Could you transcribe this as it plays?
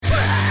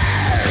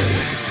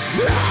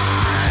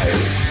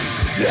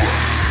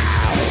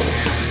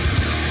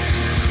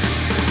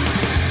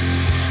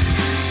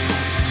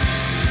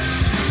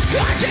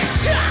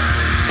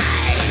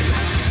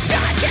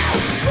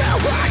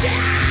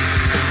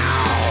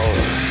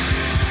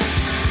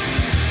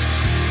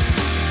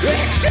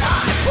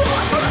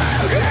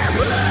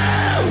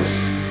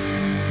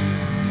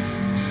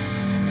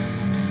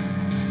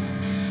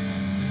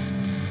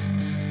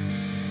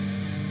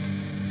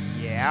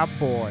Yeah,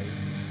 boy.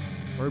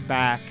 We're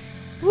back.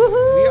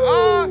 Woohoo! We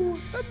are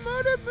the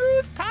Murder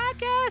Moose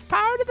Podcast,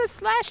 part of the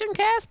Slash and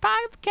Cast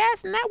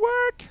Podcast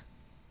Network.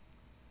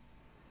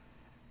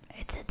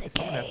 It's in the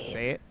Someone has to game.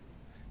 say it.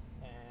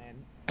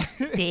 And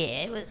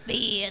Yeah, it was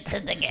me. It's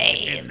in the game.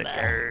 it's in the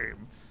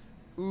game.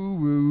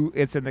 Ooh,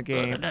 it's in the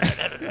game.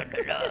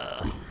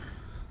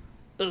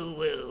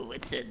 Ooh,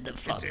 it's in the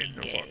fucking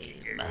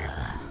game.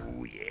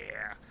 Ooh,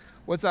 yeah.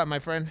 What's up, my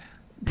friend?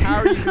 How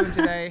are you doing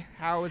today?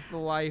 How is the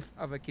life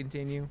of a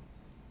continue?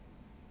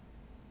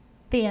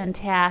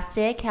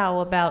 Fantastic.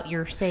 How about It's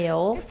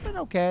yourself? been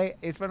okay.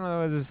 It's been one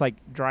of those just like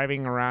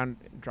running around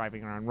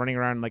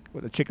like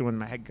with a chicken with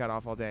my head cut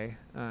off all day,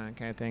 kind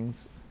of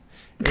things.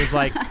 It was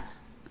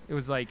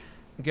like,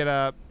 get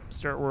up,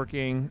 start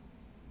working,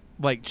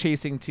 like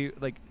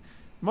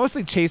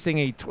mostly chasing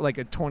a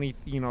 20,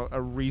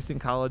 a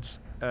recent college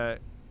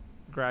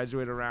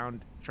graduate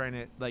around, trying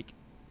to like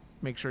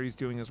make sure he's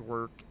doing his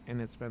work,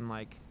 and it's been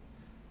like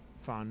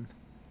fun,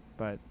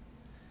 but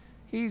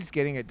he's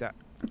getting it done.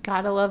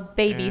 Gotta love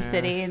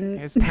babysitting.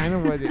 It's kind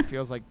of what it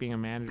feels like being a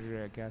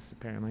manager, I guess.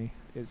 Apparently,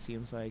 it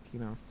seems like,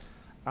 If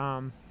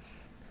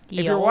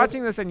you're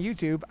watching this on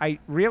YouTube, I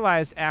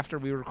realized after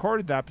we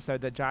recorded the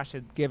episode that Josh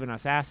had given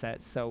us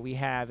assets, so we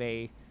have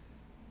a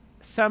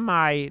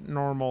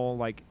semi-normal,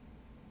 like,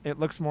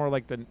 it looks more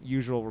like the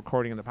usual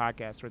recording of the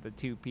podcast, with the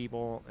two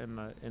people in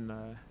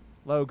the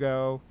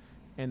logo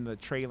and the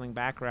trailing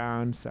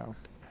background. So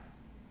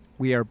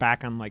we are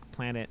back on like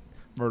Planet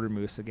Murder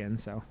Moose again.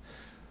 So.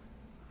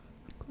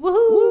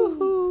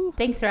 Woohoo!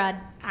 Thanks, Rod.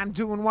 I'm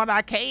doing what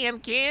I can,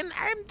 Ken.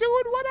 I'm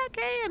doing what I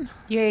can.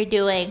 You're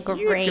doing great.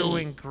 You're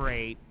doing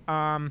great.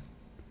 Thanks.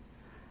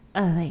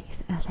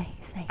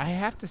 I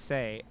have to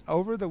say,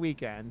 over the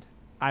weekend,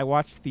 I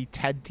watched the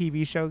TED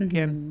TV show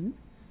again.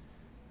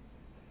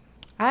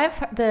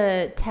 I've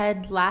the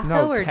Ted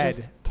Lasso or Ted.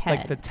 just Ted?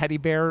 Like the teddy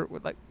bear.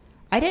 With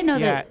I didn't know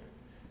that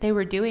they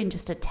were doing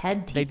just a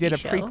Ted TV show. They did a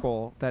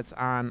prequel that's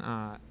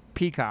on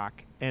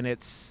Peacock, and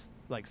it's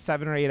like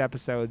 7 or 8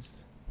 episodes.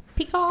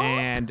 Peacock.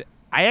 And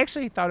I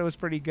actually thought it was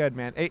pretty good,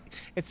 man.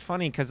 It's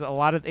funny because a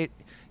lot of it,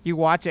 you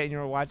watch it and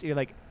you're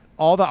like,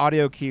 all the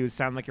audio cues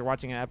sound like you're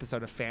watching an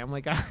episode of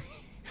Family Guy.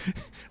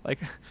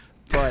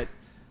 But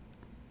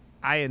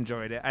I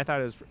enjoyed it. I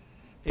thought it was.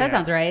 That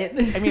sounds right.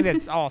 I mean,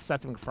 it's all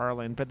Seth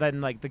MacFarlane, but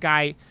then like the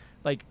guy,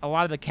 like a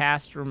lot of the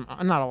cast from,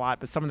 not a lot,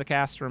 but some of the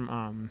cast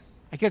from,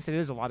 I guess it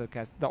is a lot of the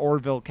cast. The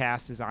Orville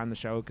cast is on the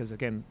show because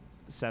again,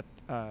 Seth.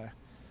 I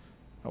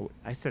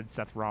said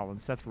Seth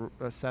Rollins. Seth.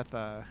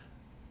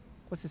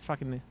 What's his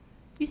fucking name?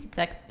 You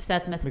said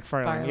Seth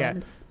MacFarlane. Yeah.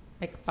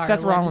 MacFarlane.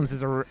 Seth Rollins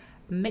is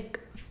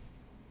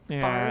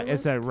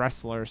is a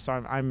wrestler, so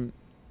I'm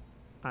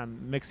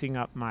mixing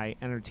up my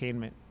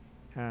entertainment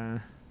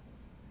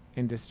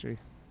industry.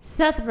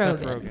 Seth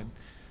Rogen.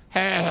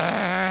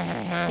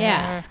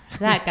 Yeah,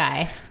 that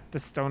guy. The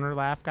stoner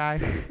laugh guy,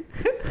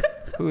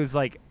 who is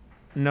like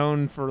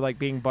known for like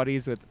being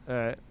buddies with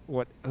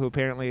who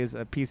apparently is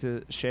a piece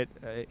of shit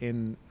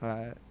in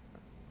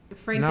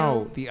Franco?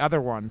 No, the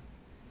other one.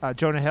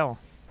 Jonah Hill.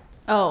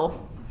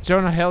 Oh.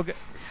 Jonah Hill.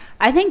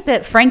 I think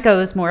that Franco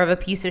is more of a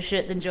piece of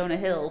shit than Jonah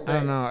Hill. But I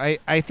don't know.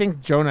 I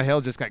think Jonah Hill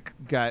just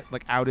got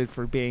like outed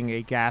for being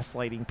a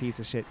gaslighting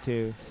piece of shit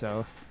too.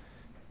 So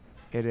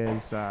it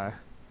is.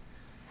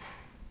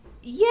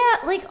 Yeah,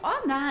 like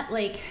on that,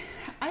 like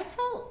I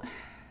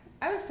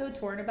was so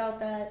torn about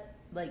that,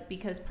 like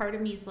because part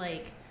of me is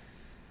like,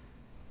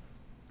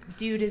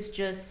 dude is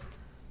just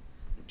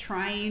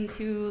trying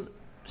to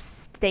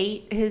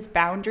state his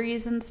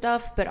boundaries and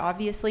stuff, but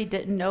obviously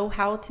didn't know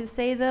how to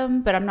say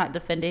them. But I'm not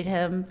defending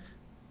him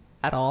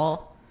at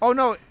all. Oh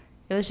no,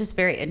 it was just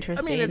very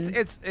interesting. I mean,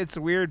 it's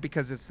weird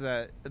because it's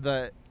the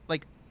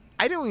like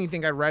I don't even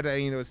think I read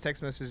any of those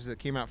text messages that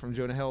came out from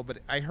Jonah Hill, but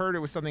I heard it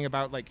was something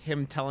about like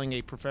him telling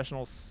a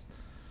professional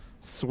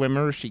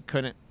swimmer she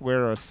couldn't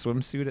wear a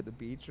swimsuit at the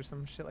beach or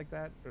some shit like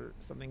that or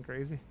something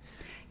crazy.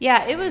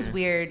 Yeah, it was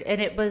weird. And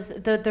it was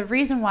the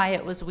reason why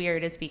it was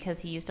weird is because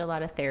he used a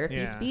lot of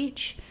therapy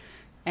speech.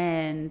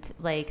 And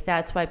like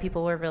that's why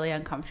people were really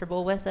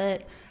uncomfortable with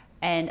it.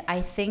 And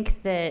I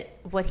think that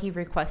what he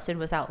requested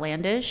was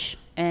outlandish.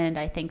 And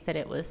I think that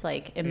it was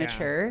like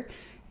immature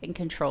and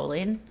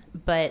controlling.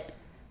 But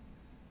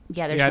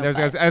yeah, there's no but.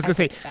 I was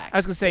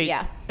gonna say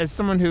yeah. As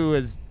someone who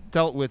has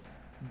dealt with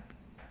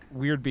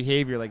weird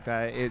behavior like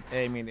that,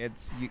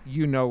 it's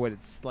you know what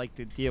it's like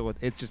to deal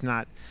with. It's just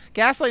not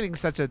gaslighting is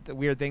such a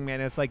weird thing,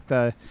 man. It's like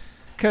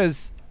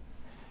because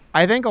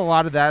I think a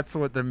lot of that's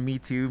what the Me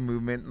Too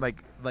movement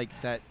like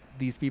that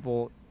these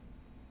people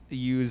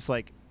use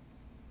like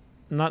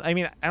not. I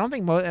mean, I don't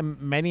think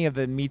many of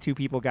the Me Too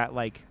people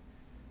were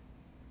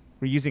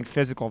using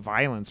physical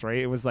violence, right?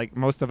 It was like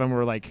most of them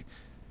were like.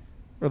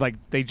 Or like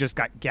they just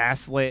got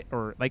gaslit,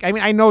 or like I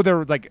mean I know there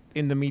were like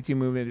in the Me Too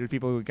movement there's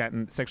people who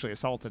gotten sexually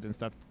assaulted and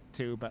stuff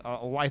too, but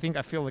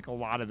I feel like a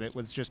lot of it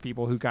was just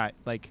people who got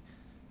like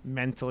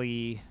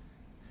mentally.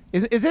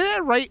 Is it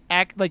a right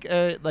act like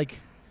there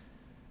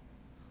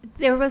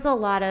was a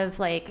lot of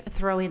like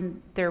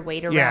throwing their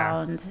weight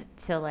around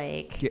to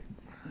like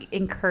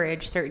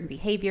encourage certain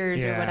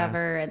behaviors or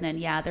whatever. And then,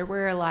 there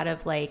were a lot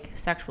of like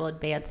sexual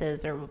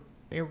advances or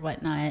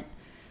whatnot.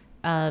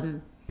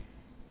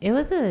 It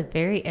was a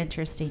very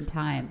interesting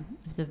time.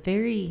 It was a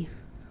very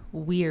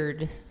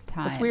weird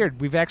time. It's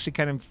weird. We've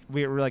actually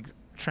we were like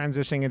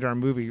transitioning into our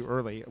movie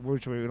early,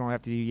 which we don't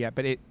have to do yet,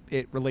 but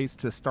it relates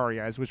to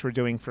Starry Eyes, which we're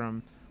doing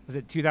from, was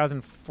it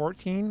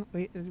 2014?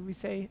 Did we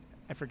say?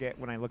 I forget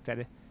when I looked at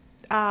it.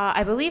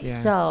 I believe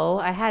so.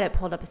 I had it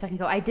pulled up a second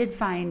ago. I did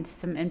find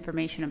some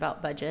information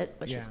about budget,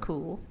 which is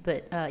cool.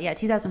 But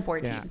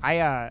 2014.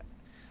 Yeah,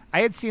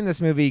 I had seen this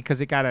movie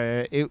because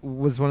it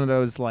was one of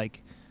those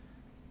like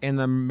in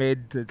the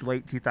mid to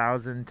late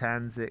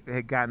 2010s. It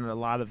had gotten a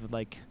lot of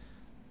like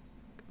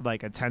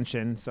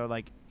attention. So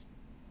like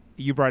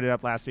you brought it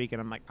up last week,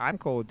 and I'm like, I'm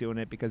cool with doing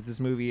it because this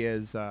movie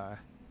is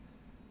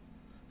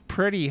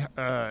pretty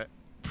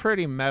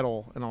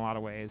metal in a lot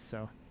of ways.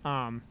 So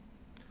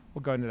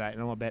we'll go into that in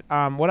a little bit.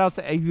 What else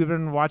have you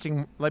been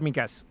watching? Let me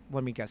guess,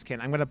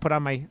 Ken. I'm going to put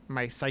on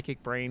my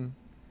psychic brain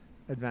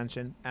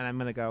invention, and I'm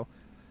going to go.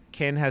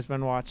 Ken has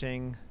been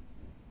watching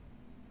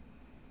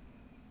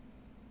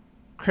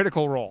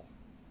Critical Role.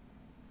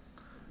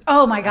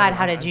 Oh my God!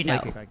 How did you know?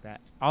 Psychic like that.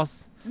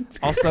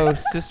 Also,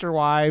 Sister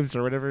Wives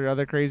or whatever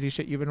other crazy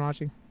shit you've been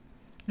watching.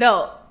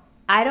 No,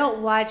 I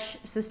don't watch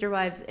Sister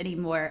Wives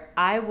anymore.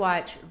 I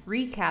watch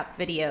recap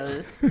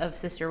videos of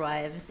Sister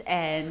Wives,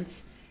 and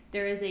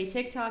there is a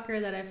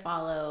TikToker that I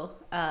follow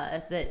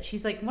that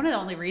she's like one of the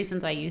only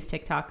reasons I use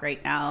TikTok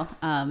right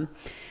now.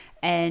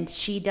 And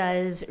she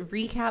does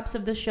recaps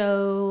of the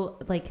show,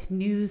 like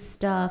news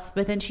stuff,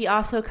 but then she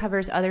also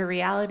covers other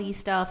reality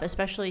stuff,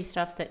 especially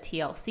stuff that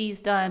TLC's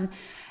done.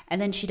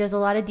 And then she does a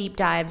lot of deep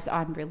dives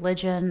on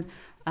religion,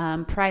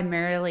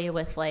 primarily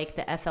with like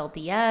the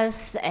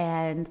FLDS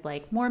and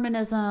like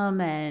Mormonism,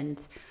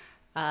 and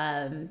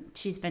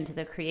she's been to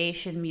the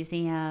Creation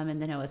Museum and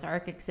the Noah's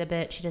Ark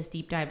exhibit. She does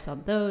deep dives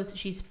on those.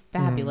 She's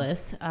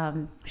fabulous.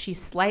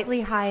 She's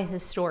Slightly High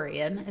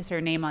Historian is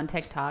her name on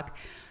TikTok,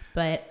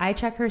 but I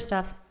check her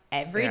stuff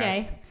every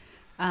day.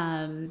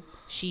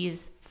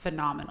 She's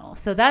phenomenal.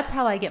 So that's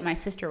how I get my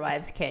Sister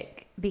Wives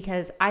kick,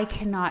 because I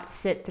cannot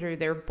sit through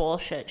their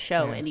bullshit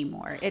show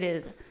anymore. It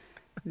is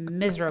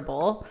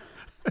miserable.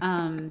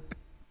 So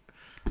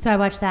I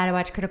watched that. I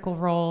watched Critical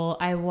Role.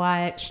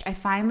 I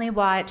finally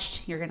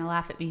watched, you're going to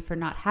laugh at me for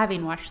not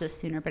having watched this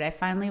sooner, but I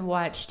finally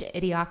watched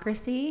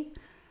Idiocracy.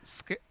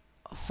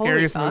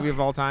 Scariest movie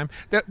of all time.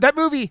 That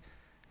movie...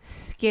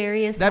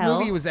 Scary as hell. That hell.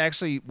 movie was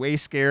actually way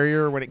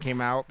scarier when it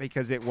came out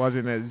because it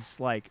wasn't as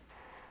like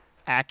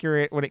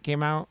accurate when it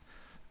came out.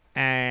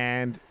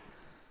 And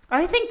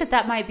I think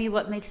that might be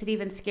what makes it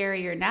even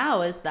scarier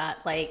now, is that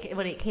like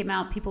when it came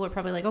out, people were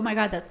probably like, oh my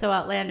God, that's so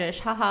outlandish.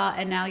 Haha.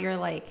 And now you're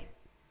like,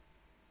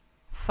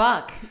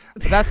 fuck.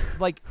 That's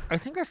like, I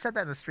think I said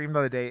that in the stream the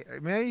other day.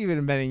 It may have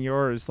even been in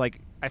yours.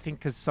 Like, I think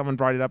because someone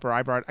brought it up or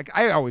I brought it.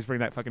 I always bring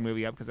that fucking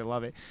movie up because I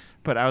love it.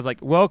 But I was like,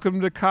 welcome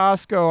to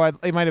Costco.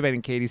 It might have been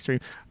in Katie's stream.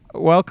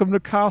 Welcome to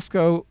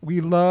Costco.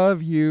 We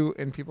love you.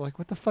 And people are like,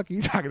 what the fuck are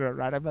you talking about,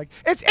 right? I'm like,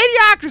 it's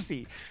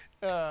Idiocracy.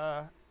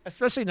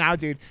 Especially now,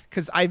 dude,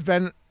 because I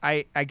got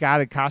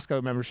a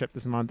Costco membership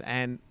this month,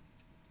 and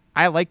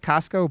I like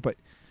Costco, but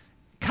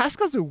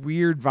Costco's a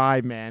weird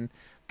vibe, man,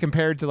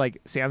 compared to like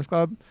Sam's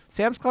Club.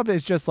 Sam's Club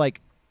is just like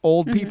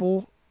old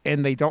people,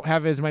 and they don't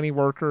have as many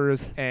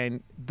workers,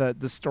 and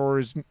the store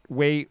is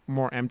way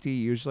more empty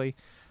usually.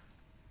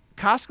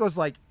 Costco's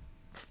like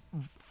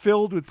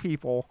filled with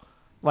people,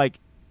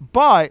 like,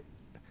 but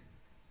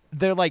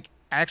they're like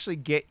actually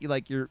get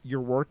like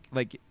your work,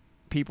 like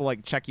people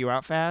like check you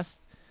out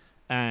fast.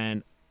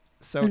 And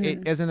so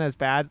it isn't as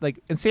bad. Like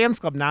in Sam's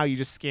Club now, you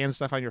just scan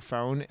stuff on your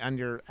phone, on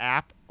your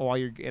app while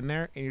you're in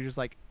there, and you're just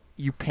like,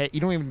 you pay.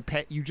 You don't even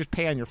pay. You just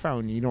pay on your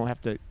phone. You don't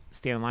have to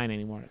stand in line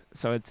anymore.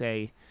 So it's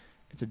a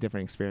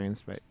different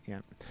experience. But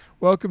yeah,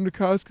 welcome to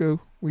Costco.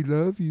 We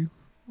love you.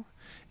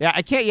 Yeah,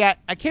 I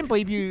can't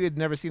believe you had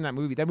never seen that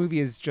movie. That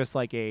movie is just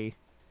like it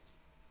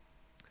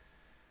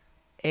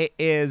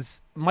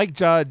is. Mike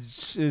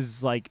Judge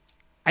is like,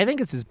 I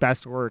think it's his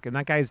best work, and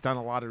that guy's done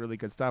a lot of really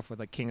good stuff with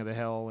like King of the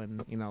Hill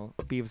and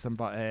Beavis and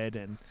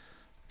Butthead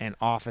and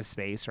Office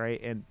Space,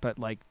 right? But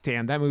like,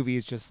 damn, that movie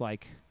is just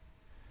like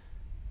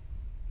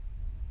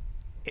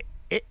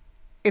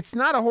it's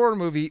not a horror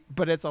movie,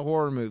 but it's a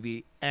horror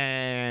movie,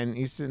 and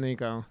you sit there and you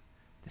go,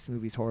 this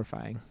movie's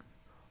horrifying,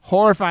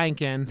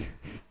 Ken,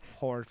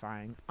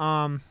 horrifying.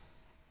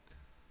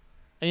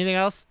 Anything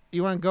else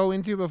you want to go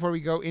into before we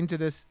go into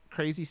this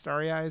crazy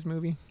Starry Eyes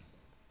movie?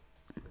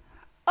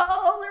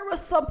 Oh, there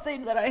was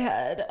something that I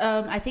had.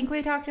 I think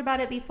we talked about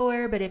it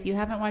before, but if you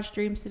haven't watched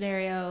Dream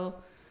Scenario,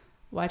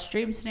 watch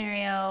Dream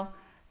Scenario.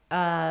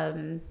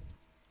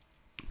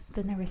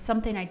 Then there was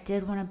something I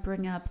did want to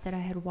bring up that I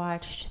had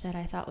watched that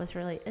I thought was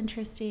really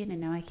interesting, and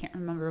now I can't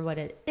remember what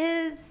it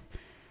is.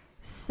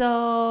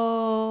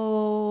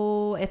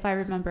 So if I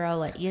remember, I'll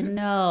let you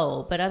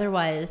know. But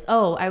otherwise,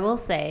 I will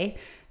say,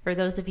 for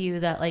those of you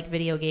that like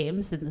video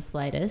games in the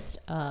slightest,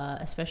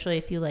 especially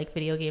if you like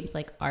video games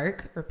like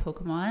Ark or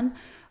Pokemon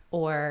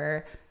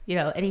or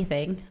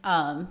anything.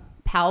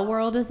 Pal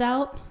World is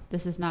out.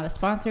 This is not a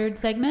sponsored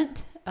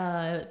segment,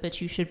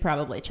 but you should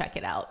probably check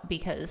it out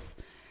because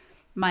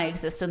my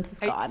existence is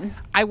gone.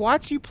 I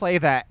watch you play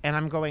that, and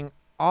I'm going,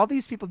 all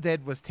these people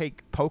did was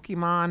take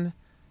Pokemon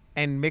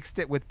and mixed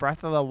it with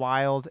Breath of the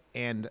Wild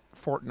and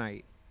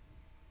Fortnite.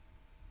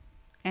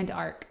 And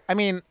Ark. I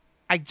mean,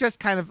 I just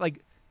kind of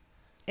like...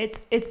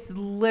 It's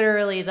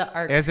literally the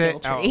Ark Is skill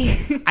it?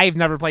 tree. Oh. I've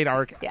never played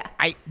Ark. Yeah.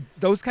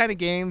 Those kind of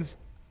games,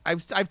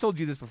 I've told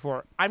you this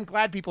before. I'm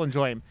glad people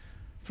enjoy them.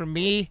 For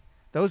me,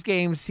 those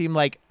games seem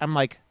like, I'm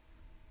like,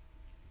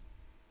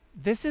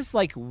 this is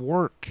like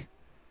work.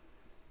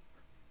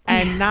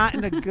 And not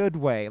in a good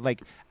way.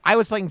 Like, I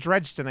was playing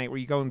Dredge tonight where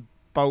you go and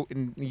boat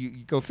and you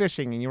go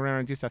fishing and you run around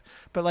and do stuff.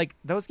 But like,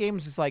 those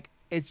games is like,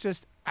 it's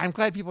just, I'm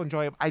glad people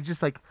enjoy them. I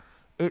just like,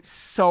 it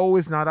so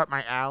is not up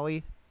my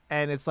alley.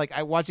 And it's like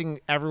I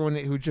watching everyone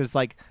who just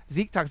like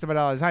Zeke talks about it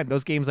all the time.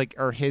 Those games like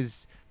are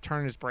his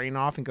turn his brain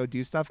off and go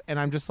do stuff. And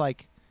I'm just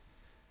like,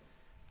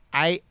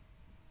 when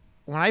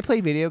I play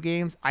video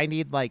games, I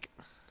need like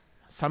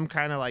some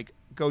kind of like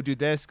go do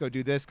this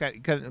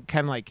kind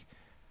of like.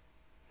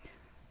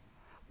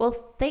 Well,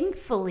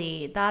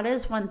 thankfully, that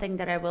is one thing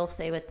that I will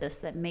say with this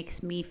that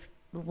makes me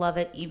love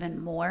it even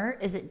more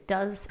is it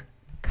does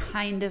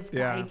kind of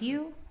guide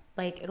you.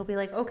 Like, it'll be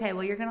like, okay,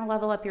 well, you're going to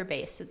level up your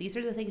base. So these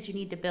are the things you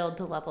need to build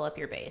to level up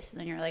your base. And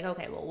then you're like,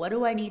 okay, well, what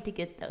do I need to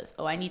get those?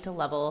 Oh, I need to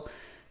level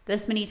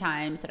this many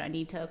times and I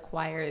need to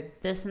acquire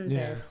this and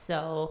this.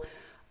 So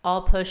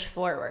I'll push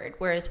forward.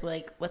 Whereas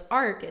like with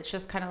Ark, it's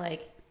just kind of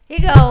like, here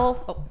you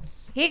go. Oh,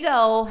 here you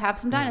go. Have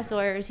some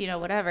dinosaurs,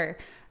 whatever.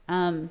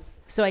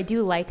 So I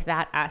do like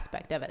that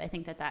aspect of it. I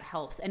think that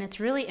helps. And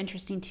it's really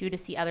interesting too to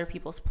see other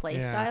people's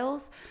play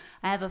styles.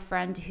 I have a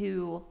friend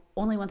who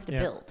only wants to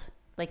build.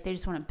 Like they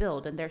just want to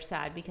build and they're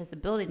sad because the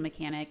building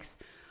mechanics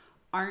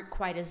aren't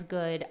quite as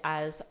good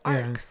as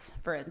Arks,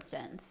 for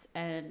instance.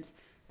 And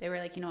they were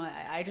like,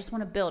 I just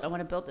want to build. I want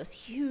to build this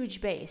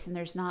huge base. And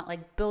there's not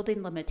like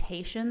building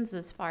limitations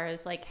as far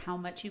as like how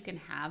much you can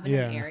have in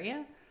an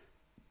area.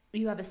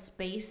 You have a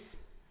space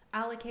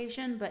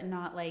allocation, but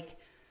not like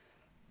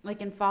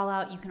in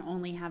Fallout, you can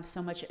only have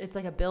so much. It's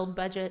like a build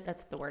budget.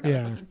 That's the word I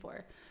was looking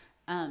for.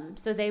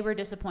 So they were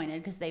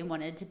disappointed because they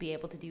wanted to be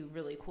able to do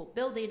really cool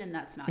building, and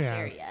that's not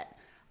there yet.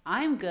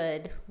 I'm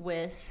good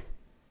with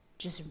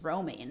just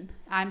roaming.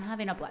 I'm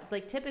having a blast.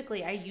 Like,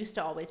 typically, I used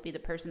to always be the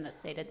person that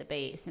stayed at the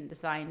base and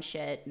designed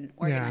shit and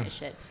organized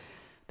shit.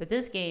 But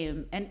this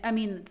game, and I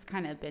mean, it's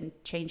kind of been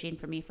changing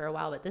for me for a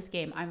while, but this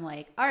game, I'm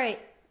like, all right,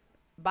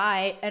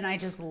 bye. And I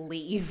just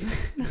leave.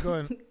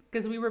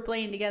 Because we were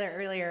playing together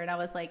earlier, and I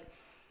was like,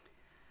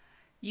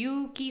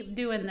 you keep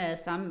doing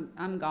this.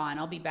 I'm gone.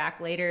 I'll be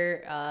back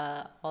later.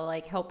 I'll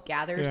like help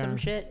gather some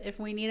shit if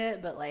we need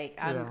it, but like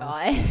I'm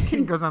gone.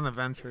 King goes on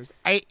adventures.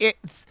 I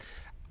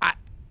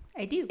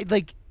do.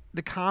 Like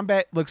the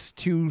combat looks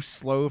too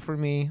slow for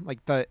me. Like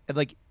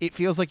it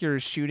feels like you're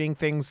shooting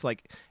things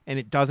like and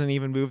it doesn't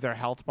even move their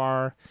health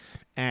bar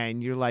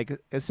and you're like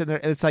it's in there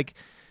it's like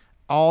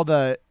all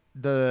the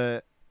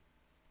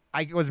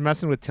I was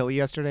messing with Tilly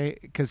yesterday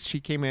because she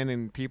came in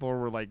and people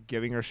were like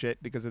giving her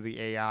shit because of the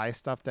AI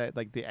stuff that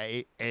like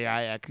the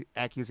AI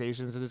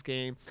accusations of this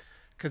game.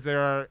 Because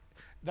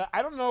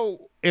I don't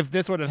know if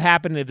this would have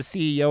happened if the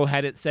CEO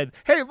had it said,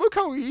 "Hey, look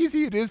how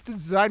easy it is to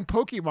design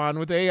Pokemon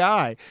with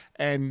AI,"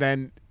 and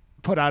then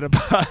put out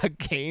a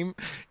game.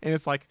 And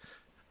it's like,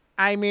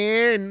 I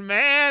mean,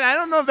 man, I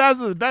don't know if that was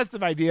the best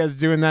of ideas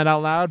doing that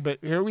out loud, but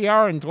here we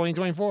are in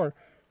 2024.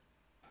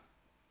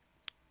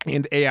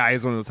 And AI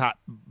is one of those hot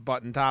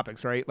button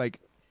topics, right?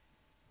 Like,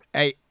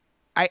 I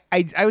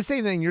was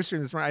saying that in your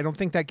stream this morning. I don't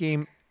think that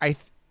game. I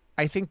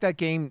think that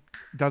game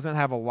doesn't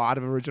have a lot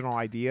of original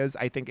ideas.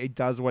 I think it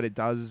does what it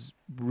does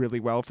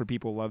really well for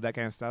people who love that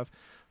kind of stuff,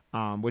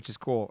 which is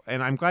cool.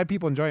 And I'm glad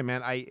people enjoy it,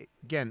 man.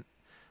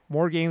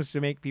 More games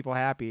to make people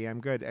happy. I'm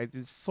good.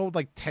 It's sold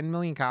like 10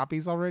 million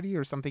copies already,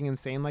 or something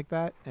insane like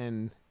that.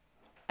 And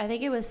I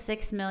think it was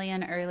 6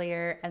 million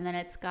earlier, and then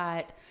it's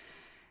got.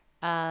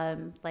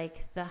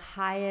 Like the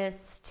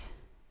highest,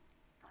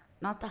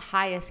 not the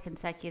highest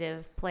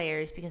consecutive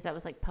players because that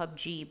was like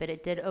PUBG, but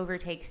it did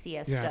overtake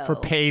CSGO. Yeah, for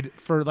paid,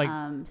 for like,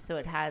 so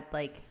it had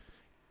like,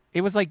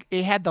 it was like,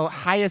 it had the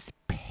highest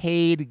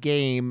paid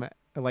game,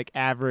 like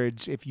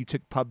average if you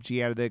took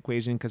PUBG out of the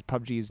equation because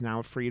PUBG is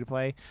now free to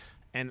play.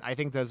 And I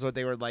think that's what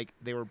they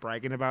were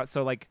bragging about.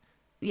 So like,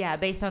 yeah,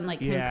 based on like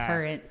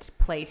concurrent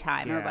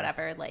playtime or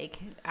whatever, like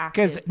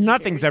because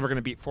nothing's ever going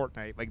to beat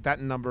Fortnite. Like that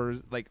number,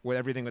 like with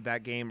everything with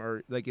that game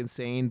are like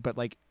insane. But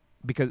like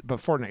but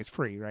Fortnite's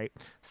free, right?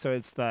 So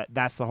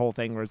that's the whole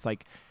thing where it's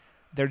like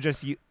they're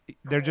just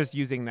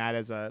using that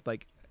as a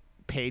like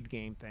paid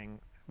game thing,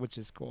 which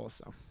is cool.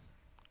 So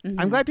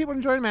I'm glad people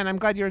enjoy it, man. I'm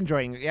glad you're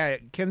enjoying it. Yeah,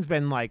 Ken's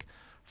been like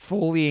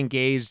fully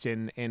engaged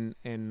in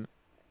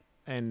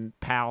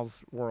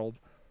Pal's world.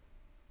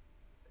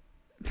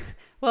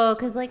 Well,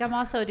 because like I'm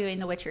also doing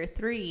The Witcher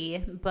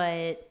 3,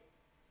 but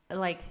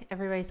like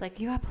everybody's like,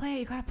 you gotta play it,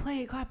 you gotta play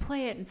it, you gotta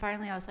play it. And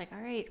finally I was like,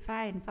 all right,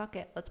 fine, fuck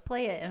it, let's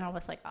play it. And I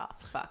was like, oh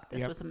fuck,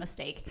 this was a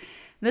mistake.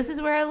 This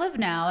is where I live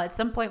now. At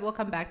some point we'll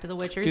come back to The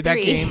Witcher 3.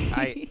 That game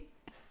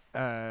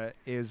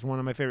is one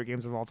of my favorite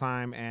games of all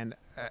time, and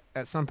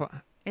at some point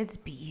it's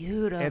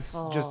beautiful. It's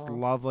just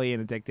lovely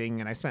and addicting,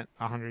 and I spent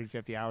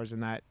 150 hours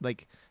in that,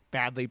 like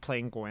badly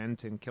playing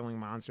Gwent and killing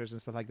monsters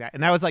and stuff like that.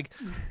 And that was like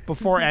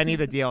before any of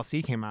the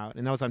DLC came out,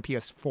 and that was on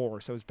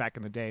PS4, so it was back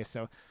in the day.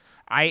 So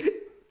I'm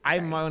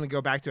going to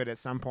go back to it at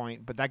some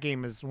point, but that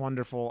game is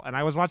wonderful. And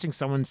I was watching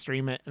someone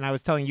stream it, and I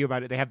was telling you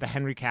about it. They have the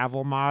Henry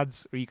Cavill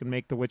mods where you can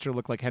make The Witcher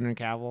look like Henry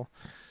Cavill,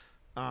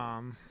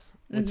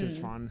 which is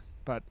fun.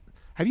 But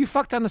have you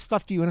fucked on the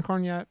stuffed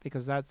unicorn yet?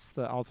 Because that's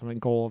the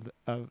ultimate goal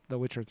of The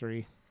Witcher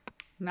 3.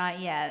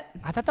 Not yet.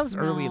 I thought that was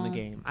early in the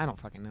game. I don't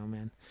fucking know,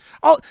 man.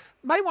 Oh,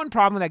 my one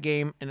problem with that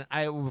game, and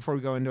before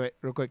we go into it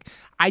real quick,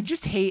 I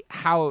just hate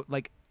how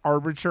like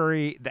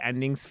arbitrary the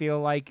endings feel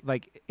like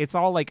it's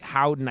all like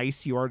how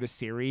nice you are to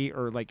Ciri,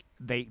 or like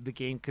the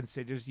game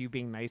considers you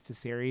being nice to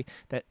Ciri,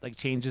 that like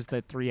changes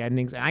the 3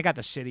 endings. And I got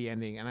the shitty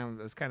ending, and I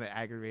was kind of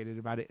aggravated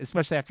about it,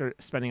 especially after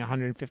spending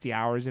 150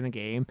 hours in a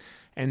game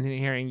and then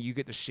hearing you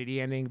get the shitty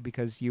ending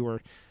because you were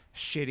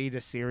shitty to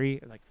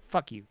Ciri. Like,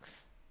 fuck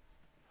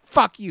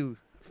you.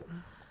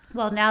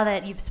 Well, now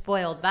that you've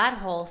spoiled that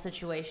whole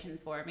situation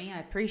for me, I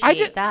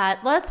appreciate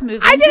that. Let's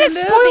move on. I didn't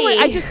spoil it.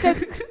 I just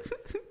said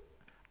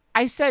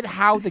I said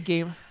how the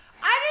game.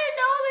 I didn't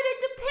know that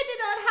it depended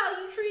on how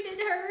you treated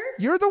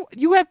her.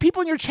 You have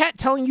people in your chat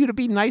telling you to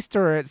be nice to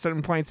her at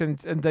certain points, and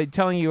they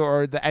telling you,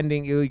 or the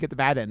ending, you get the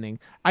bad ending.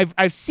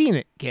 I've seen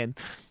it, Ken.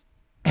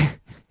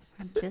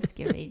 I'm just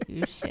giving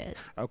you shit.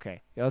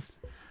 Okay, let's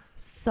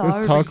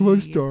talk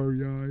about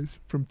Starry Eyes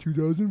from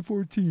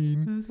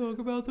 2014. Let's talk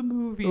about the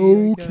movie.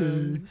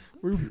 Okay,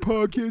 we're a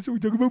podcast, so we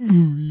talk about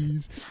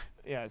movies.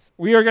 Yes,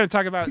 we are going to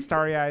talk about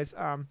Starry Eyes.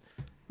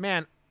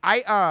 Man,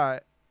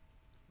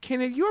 Ken,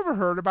 have you ever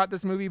heard about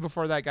this movie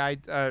before that guy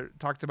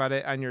talked about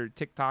it on your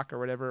TikTok or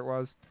whatever it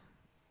was?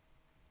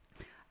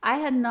 I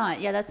had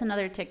not. Yeah, that's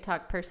another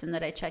TikTok person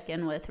that I check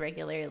in with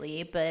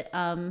regularly, but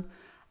I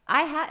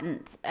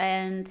hadn't.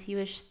 And he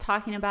was just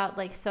talking about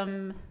like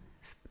some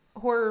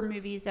horror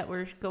movies that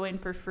were going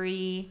for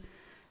free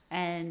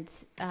and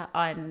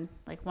on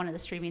like one of the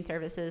streaming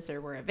services, or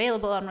were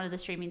available on one of the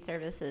streaming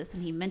services,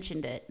 and he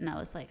mentioned it, and I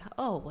was like,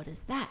 oh, what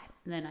is that?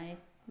 And then I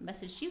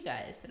messaged you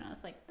guys, and I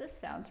was like, this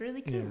sounds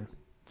really cool. Yeah.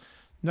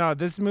 No,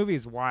 this movie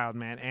is wild,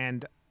 man,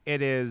 and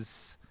it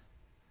is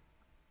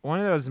one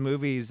of those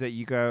movies that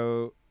you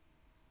go,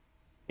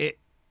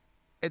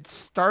 it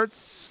starts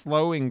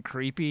slow and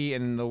creepy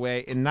in the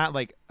way, and not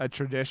like a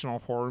traditional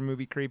horror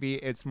movie creepy.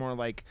 It's more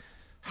like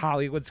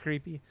Hollywood's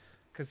creepy,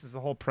 because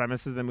the whole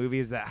premise of the movie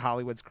is that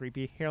Hollywood's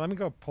creepy. Here, let me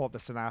go pull up the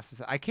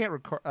synopsis. I can't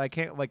record. I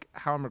can't, like,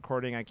 how I'm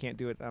recording. I can't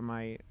do it on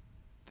my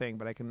thing,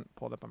 but I can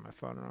pull it up on my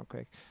phone real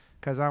quick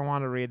because I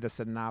want to read the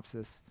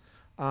synopsis.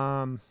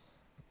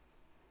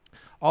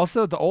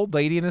 Also, the old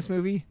lady in this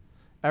movie,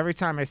 every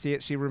time I see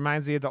it, she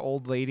reminds me of the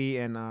old lady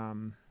in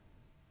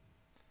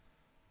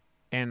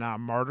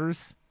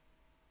Martyrs,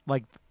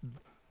 like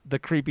the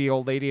creepy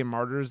old lady in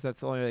Martyrs.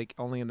 That's only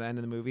in the end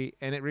of the movie,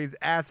 and it reads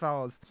as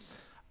follows: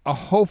 a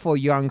hopeful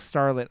young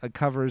starlet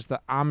uncovers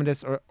the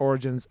ominous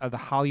origins of the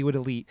Hollywood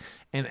elite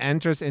and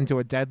enters into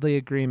a deadly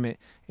agreement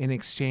in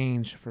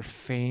exchange for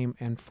fame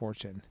and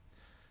fortune.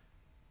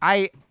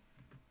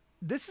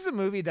 This is a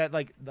movie that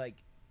like.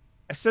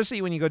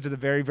 Especially when you go to the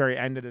very, very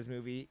end of this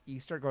movie, you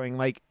start going,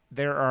 like,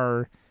 there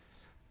are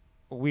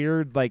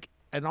weird, like,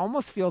 it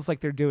almost feels like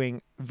they're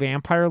doing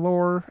vampire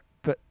lore,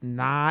 but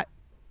not.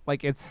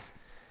 Like, it's,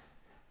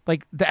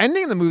 like, the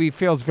ending of the movie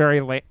feels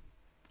very late.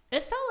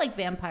 It felt like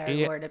vampire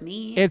lore to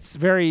me. It's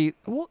very,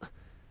 well,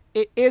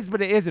 it is,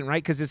 but it isn't,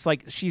 right? Because it's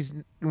like she's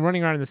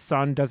running around in the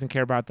sun, doesn't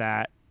care about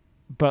that.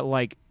 But,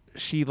 like,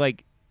 she,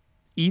 like,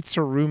 eats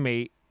her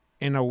roommate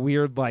in a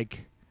weird,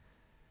 like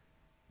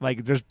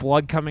there's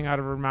blood coming out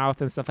of her mouth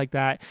and stuff like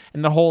that.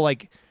 And the whole,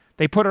 like,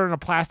 they put her in a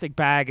plastic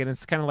bag, and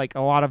it's kind of like a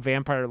lot of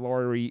vampire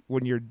lore where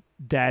when you're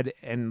dead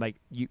and, like,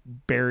 you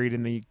buried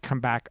and then you come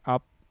back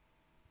up.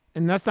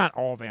 And that's not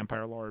all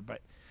vampire lore,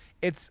 but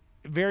it's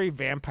very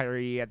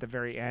vampire-y at the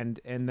very end,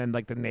 and then,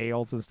 like, the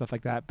nails and stuff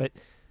like that. But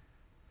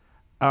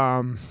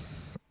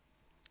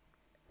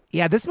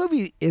yeah, this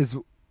movie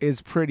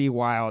is pretty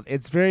wild.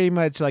 It's very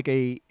much like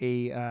a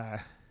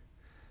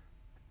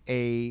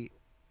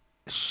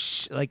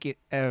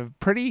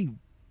pretty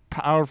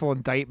powerful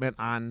indictment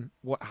on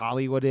what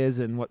Hollywood is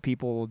and what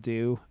people will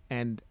do.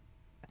 And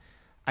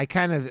I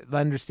kind of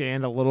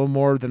understand a little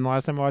more than the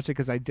last time I watched it,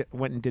 because I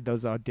went and did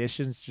those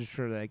auditions just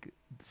for like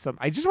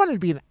I just wanted to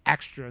be an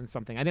extra in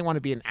something. I didn't want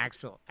to be an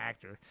actual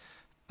actor.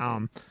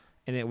 And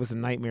it was a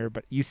nightmare.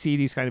 But you see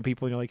these kind of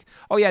people and you're like,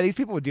 oh yeah, these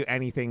people would do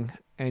anything.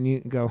 And you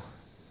go,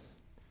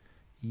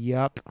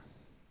 yup.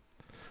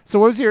 So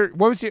what was your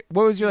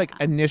like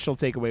initial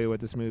takeaway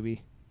with this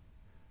movie?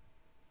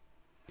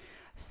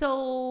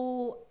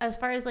 So as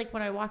far as like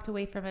when I walked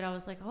away from it, I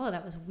was like, oh,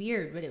 that was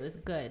weird, but it was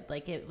good.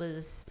 Like it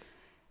was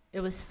it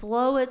was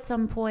slow at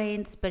some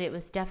points, but it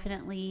was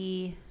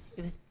definitely,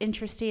 it was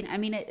interesting. I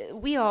mean,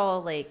 we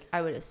all, like,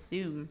 I would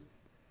assume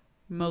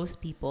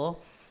most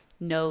people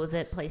know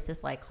that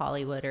places like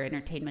Hollywood or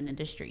entertainment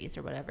industries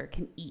or whatever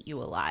can eat you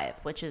alive,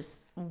 which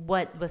is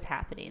what was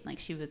happening. Like,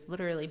 she was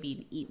literally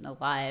being eaten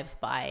alive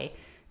by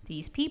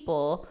these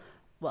people.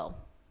 Well,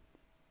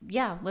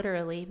 yeah,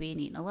 literally being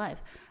eaten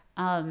alive.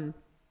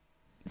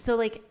 So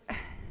like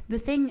the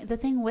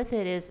thing with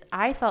it is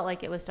I felt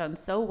like it was done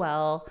so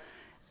well.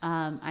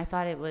 I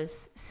thought it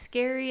was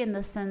scary in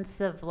the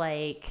sense of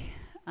like,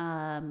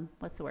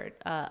 what's the word?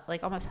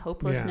 Like almost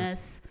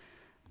hopelessness.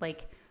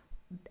 Like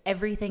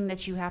everything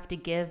that you have to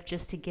give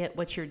just to get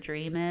what your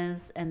dream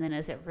is. And then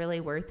is it really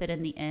worth it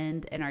in the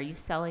end? And are you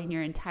selling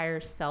your entire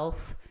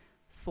self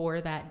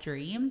for that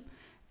dream?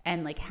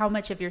 And like how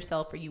much of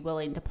yourself are you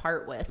willing to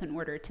part with in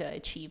order to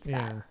achieve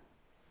that?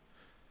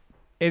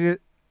 It is.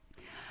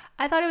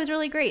 I thought it was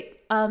really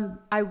great.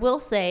 I will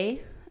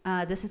say,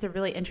 this is a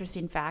really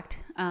interesting fact.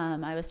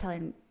 I was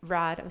telling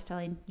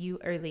you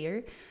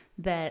earlier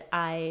that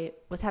I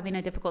was having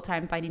a difficult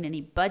time finding any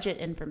budget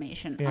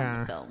information on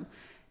the film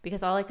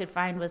because all I could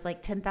find was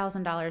like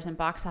 $10,000 in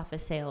box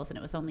office sales, and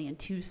it was only in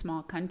 2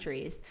 small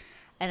countries.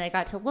 And I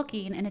got to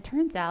looking, and it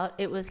turns out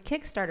it was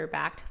Kickstarter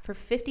backed for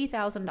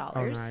 $50,000.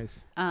 Oh,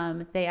 nice.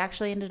 They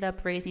actually ended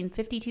up raising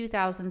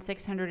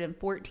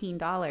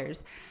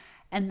 $52,614.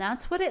 And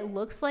that's what it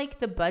looks like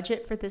the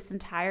budget for this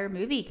entire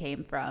movie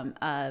came from.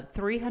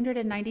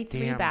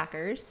 393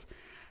 backers.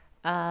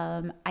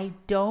 I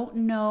don't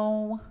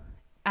know.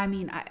 I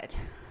mean, I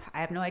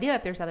have no idea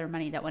if there's other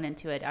money that went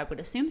into it. I would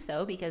assume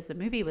so because the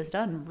movie was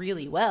done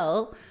really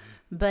well.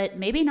 But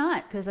maybe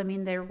not because, I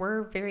mean, there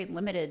were very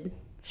limited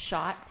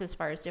shots as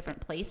far as different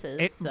places.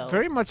 It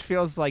very much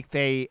feels like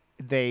they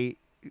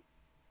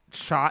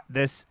shot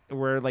this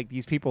where like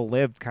these people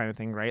lived kind of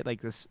thing, right?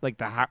 Like this, like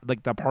the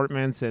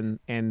apartments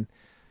and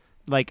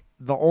like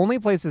the only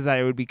places that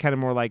it would be kind of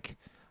more like,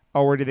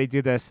 oh, where did they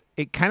do this?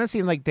 It kind of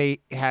seemed like they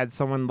had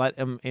someone let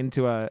them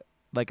into a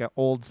like an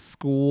old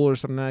school or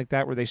something like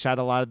that where they shot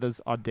a lot of those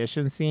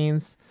audition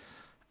scenes,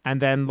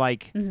 and then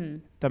like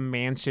the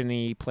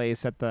mansion-y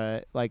place at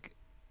the like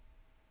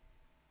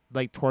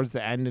towards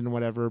the end and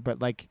whatever. But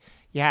like,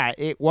 yeah,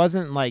 it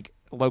wasn't like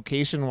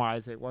location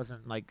wise. It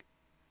wasn't like.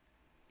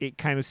 It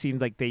kind of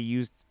seemed like they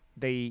used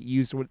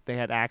what they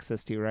had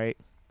access to, right?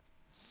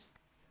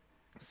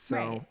 So,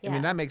 right, yeah. I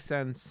mean, that makes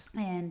sense.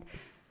 And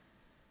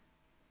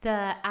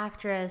the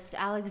actress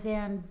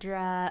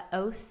Alexandra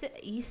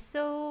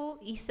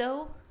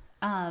Isso,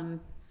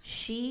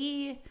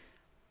 she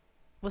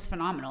was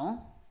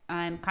phenomenal.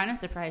 I'm kind of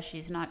surprised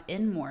she's not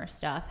in more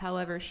stuff.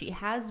 However, she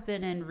has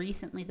been in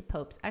recently The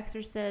Pope's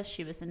Exorcist.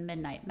 She was in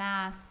Midnight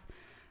Mass.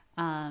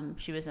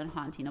 She was in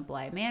Haunting of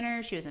Bly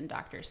Manor. She was in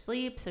Doctor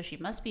Sleep. So she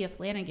must be a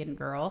Flanagan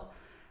girl.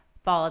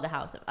 Fall of the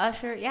House of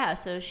Usher. Yeah,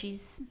 so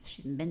she's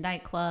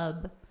Midnight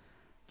Club.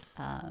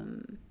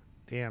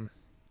 Damn.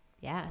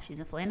 Yeah, she's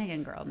a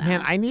Flanagan girl now.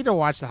 Man, I need to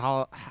watch the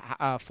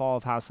Fall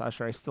of House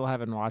Usher. I still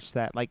haven't watched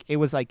that. Like, it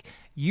was like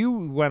you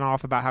went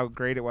off about how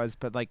great it was,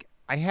 but like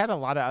I had a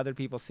lot of other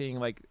people seeing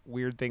like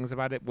weird things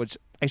about it, which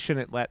I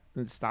shouldn't let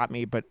stop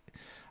me. But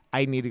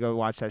I need to go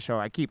watch that show.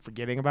 I keep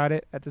forgetting about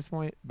it at this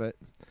point, but.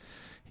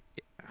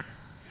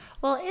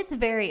 Well, it's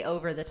very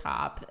over the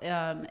top.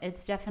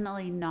 It's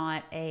definitely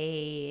not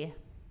it's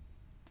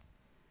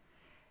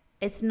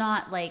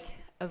not like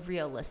a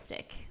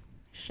realistic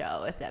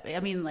show, if that, I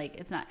mean, like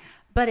it's not,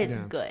 but it's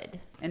good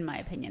in my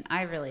opinion.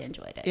 I really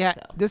enjoyed it. Yeah,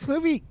 so. This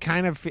movie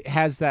kind of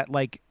has that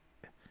like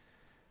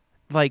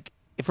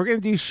if we're gonna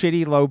do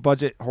shitty low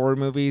budget horror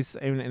movies,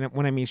 and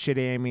when I mean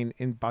shitty, I mean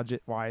in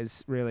budget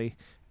wise, really,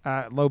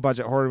 low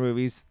budget horror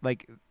movies.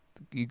 Like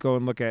you go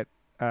and look at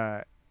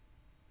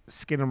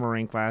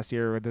Skinamarink last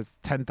year with this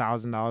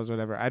 $10,000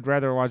 whatever. I'd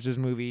rather watch this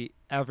movie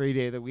every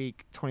day of the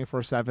week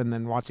 24/7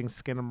 than watching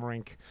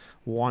Skinamarink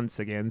once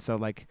again. So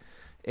like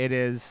it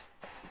is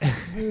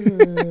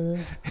I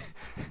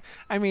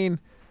mean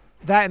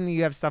that, and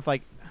you have stuff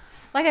like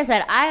I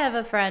said, I have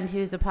a friend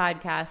who's a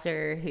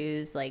podcaster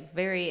who's like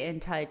very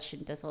in touch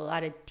and does a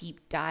lot of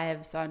deep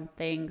dives on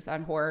things,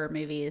 on horror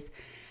movies.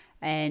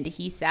 And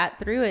he sat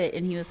through it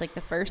and he was like,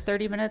 the first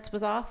 30 minutes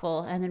was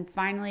awful. And then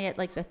finally at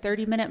like the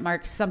 30-minute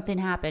mark, something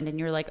happened. And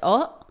you're like,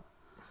 oh.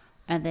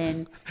 And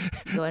then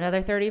you go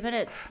another 30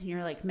 minutes. And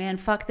you're like, man,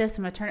 fuck this.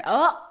 I'm going to turn it.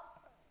 Oh.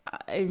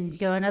 And you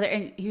go another.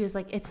 And he was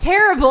like, it's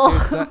terrible.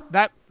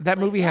 That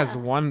movie has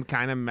one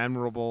kind of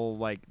memorable,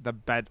 like the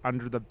bed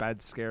under the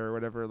bed scare or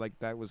whatever. Like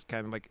that was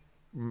kind of like,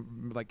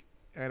 and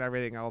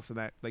everything else in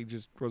that like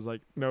just was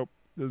like, nope,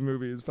 this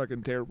movie is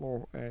fucking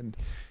terrible. And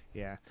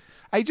yeah,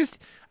 I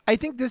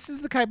think this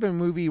is the type of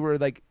movie where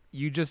like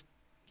you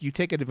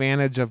take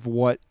advantage of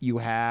what you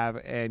have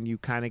and you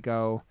kind of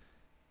go,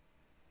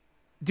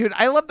 dude,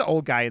 I love the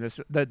old guy in this,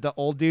 the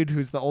old dude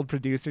who's the old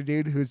producer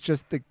dude who's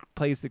just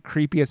plays the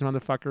creepiest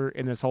motherfucker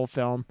in this whole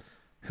film,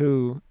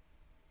 who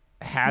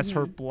has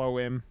her blow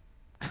him.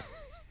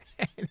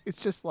 And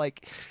it's just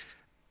like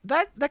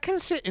that kind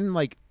of shit in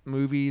like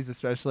movies,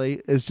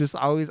 especially, is just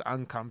always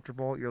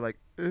uncomfortable. You're like,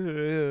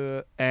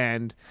 ugh.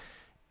 And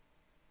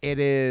it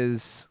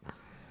is.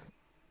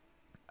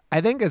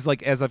 I think as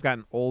I've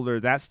gotten older,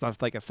 that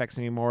stuff like affects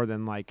me more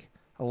than like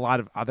a lot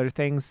of other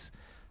things.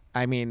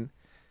 I mean,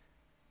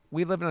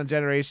 we live in a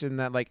generation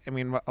that like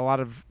a lot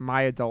of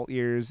my adult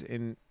years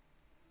and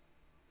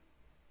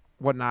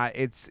whatnot.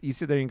 It's you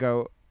sit there and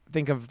go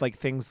think of like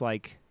things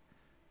like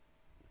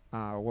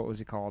what was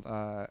it called?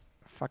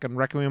 Fucking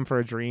Requiem for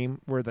a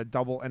Dream, where the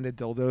double-ended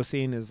dildo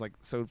scene is like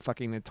so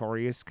fucking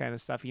notorious kind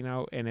of stuff,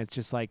 and it's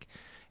just like,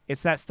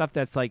 it's that stuff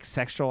that's like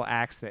sexual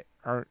acts that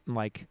aren't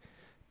like,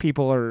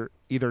 people are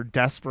either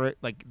desperate,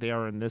 like they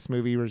are in this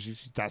movie, where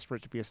she's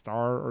desperate to be a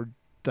star, or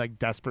like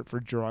desperate for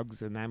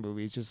drugs in that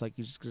movie. It's just like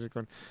you just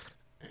going,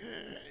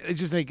 it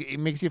just like it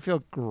makes you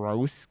feel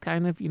gross,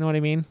 kind of. You know what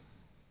I mean?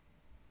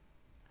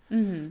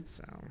 Mm-hmm.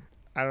 So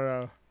I don't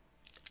know.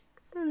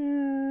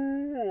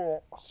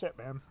 Oh, shit,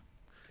 man.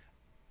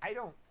 I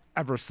don't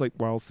ever sleep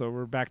well, so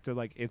we're back to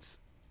like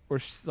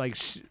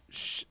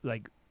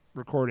like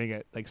recording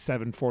at like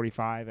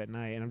 7:45 at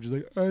night, and I'm just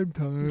like, I'm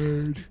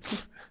tired.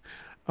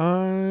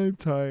 I'm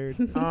tired.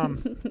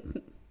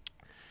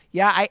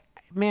 Yeah,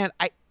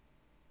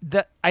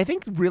 I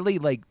think really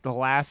like the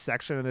last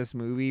section of this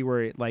movie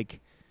where it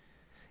like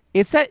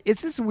it's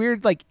this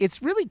weird, like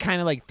it's really kind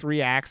of like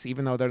three acts,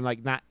 even though they're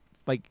like not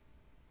like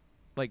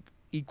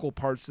equal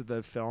parts of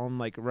the film.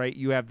 Like, right,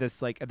 you have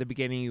this like at the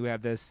beginning, you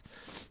have this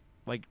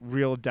like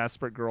real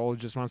desperate girl who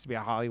just wants to be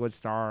a Hollywood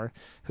star,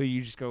 who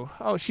you just go,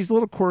 oh, she's a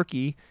little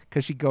quirky,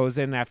 because she goes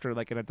in after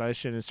like an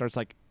audition and starts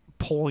like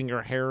pulling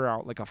her hair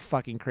out like a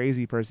fucking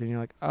crazy person. You're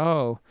like,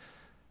 oh.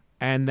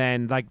 And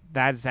then like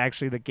that's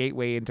actually the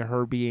gateway into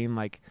her being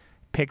like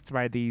picked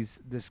by this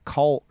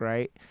cult,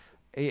 right?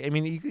 I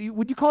mean,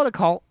 would you call it a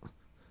cult?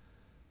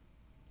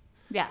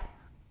 Yeah,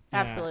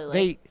 absolutely.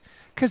 They,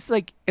 because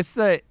like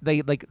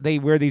they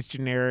wear these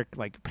generic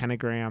like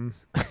pentagram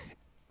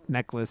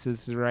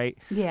necklaces, right?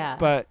 Yeah.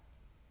 But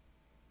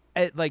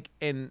it like,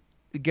 and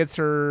it gets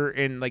her,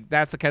 and like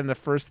that's the kind of the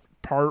first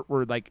part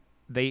where like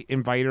they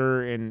invite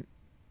her, and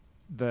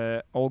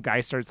the old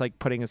guy starts like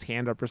putting his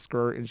hand up her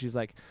skirt, and she's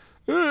like,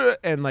 ugh,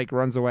 and like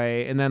runs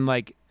away, and then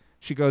like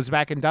she goes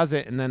back and does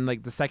it, and then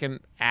like the second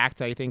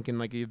act, I think, in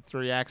like a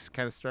 3 acts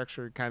kind of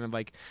structure, kind of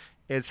like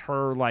is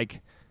her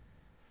like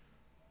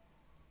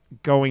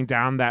going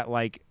down that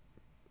like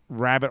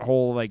rabbit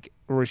hole, like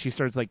where she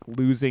starts like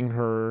losing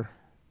her.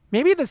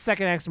 Maybe the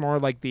second act's more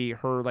like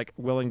her like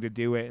willing to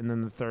do it, and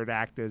then the third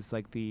act is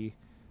like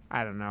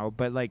I don't know,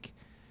 but like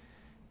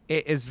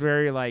it is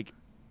very like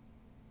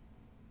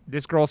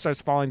this girl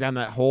starts falling down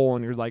that hole,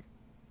 and you're like,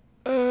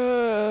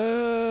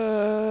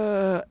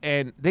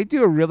 and they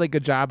do a really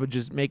good job of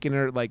just making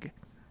her like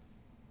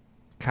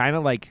kind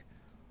of like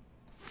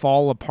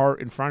fall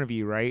apart in front of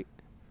you, right?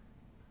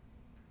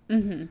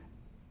 Mm-hmm.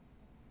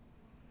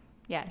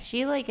 Yeah,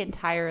 she like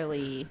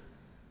entirely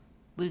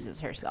loses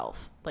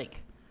herself,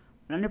 like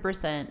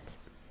 100%,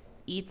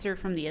 eats her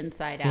from the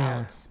inside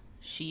out.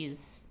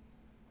 She's,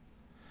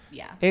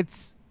 yeah.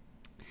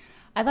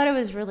 I thought it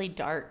was really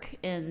dark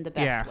in the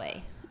best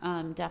way.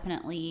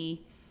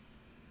 Definitely.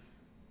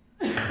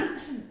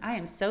 I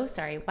am so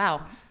sorry.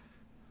 Wow.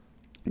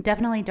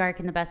 Definitely dark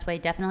in the best way.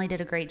 Definitely did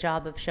a great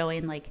job of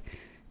showing like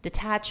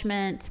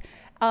detachment.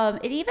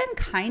 It even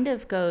kind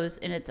of goes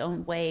in its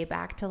own way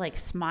back to like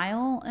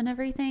Smile and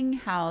everything.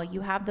 How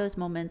you have those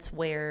moments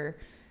where,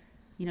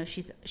 you know,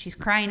 she's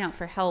crying out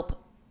for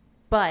help,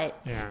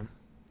 but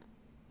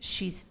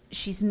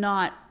she's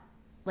not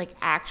like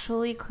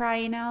actually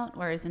crying out.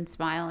 Whereas in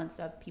Smile and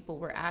stuff, people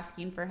were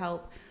asking for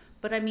help.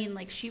 But I mean,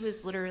 like, she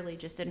was literally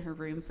just in her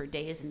room for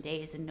days and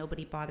days, and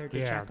nobody bothered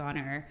to check on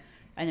her.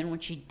 And then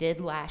when she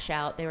did lash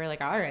out, they were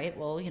like, all right,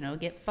 well, you know,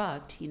 get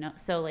fucked, you know?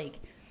 So,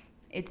 like,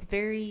 it's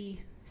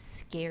very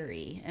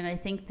scary. And I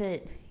think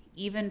that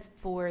even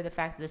for the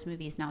fact that this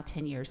movie is now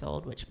 10 years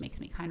old, which makes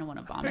me kind of want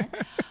to vomit,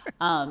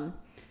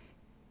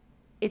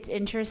 it's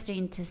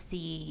interesting to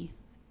see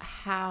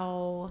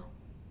how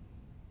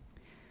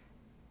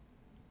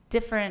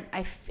different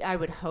I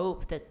would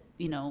hope that,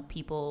 you know,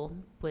 people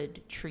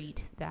would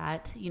treat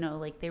that, you know,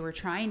 like they were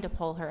trying to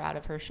pull her out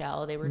of her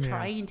shell. They were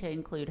trying to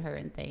include her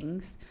in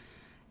things.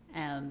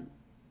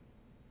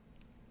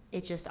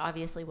 It just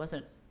obviously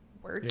wasn't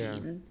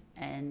working,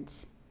 and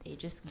they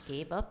just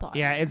gave up on it.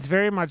 Yeah, it's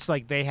very much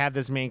like they have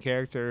this main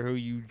character who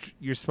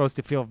you're supposed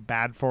to feel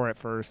bad for at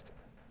first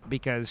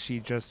because she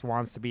just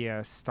wants to be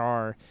a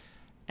star.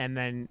 And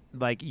then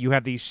like you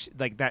have these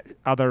like that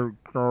other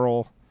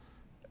girl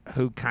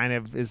who kind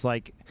of is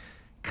like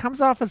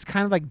comes off as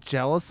kind of like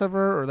jealous of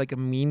her, or like a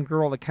mean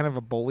girl, like kind of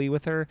a bully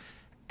with her.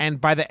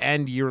 And by the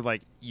end, you're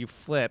like, you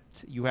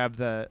flipped. You have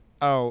the,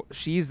 oh,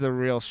 she's the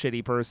real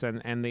shitty person,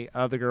 and the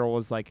other girl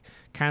was like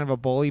kind of a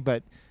bully,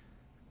 but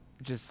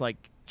just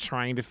like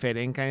trying to fit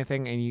in kind of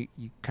thing. And you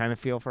kind of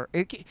feel for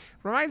it.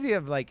 Reminds me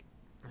of like,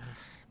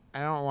 I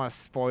don't want to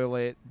spoil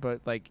it,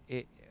 but like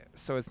it.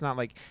 So it's not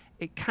like,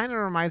 it kind of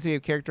reminds me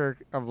of character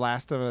of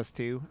Last of Us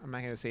 2. I'm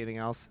not gonna say anything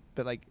else,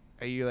 but like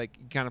you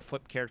kind of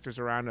flip characters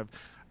around of,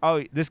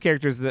 oh, this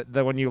character's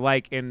the one you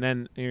like, and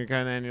then you're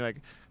kind of, and you're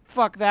like,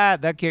 fuck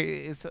that character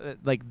is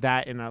like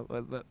that in a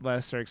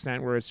lesser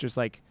extent, where it's just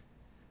like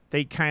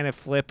they kind of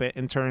flip it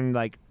and turn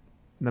like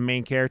the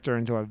main character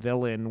into a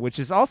villain, which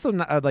is also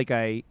not, like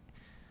a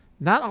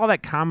not all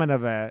that common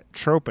of a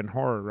trope in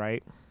horror,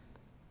 right?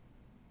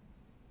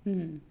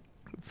 Hmm.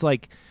 It's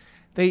like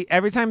they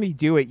every time you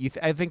do it,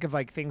 I think of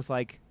like things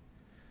like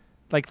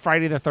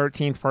Friday the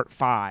 13th Part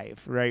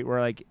 5, right? Where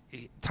like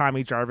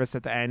Tommy Jarvis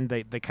at the end,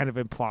 they kind of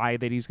imply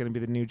that he's going to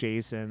be the new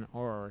Jason,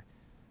 or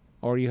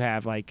you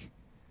have like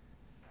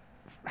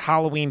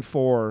Halloween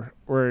 4,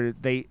 where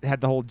they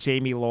had the whole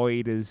Jamie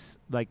Lloyd is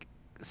like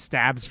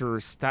stabs her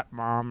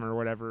stepmom or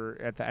whatever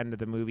at the end of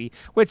the movie,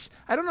 which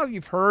I don't know if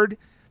you've heard.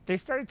 They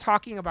started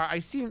talking about.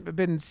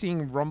 Been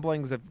seeing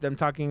rumblings of them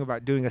talking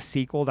about doing a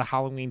sequel to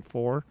Halloween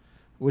 4,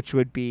 which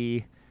would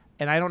be,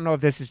 and I don't know if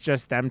this is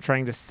just them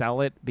trying to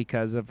sell it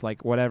because of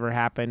like whatever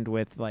happened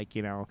with like,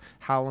 you know,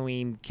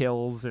 Halloween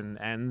Kills and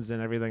Ends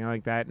and everything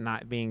like that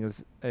not being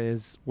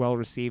as well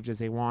received as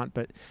they want.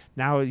 But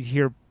now you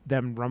hear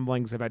them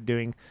rumblings about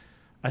doing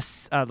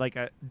like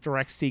a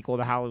direct sequel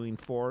to Halloween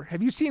 4.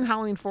 Have you seen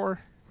Halloween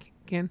 4,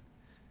 Ken?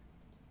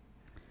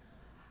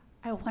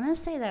 I want to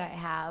say that I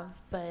have,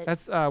 but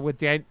That's with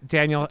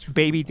Daniel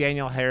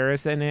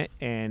Harris in it,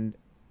 and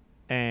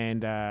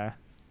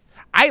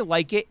I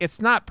like it.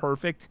 It's not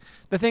perfect.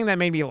 The thing that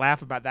made me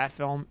laugh about that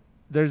film,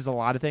 there's a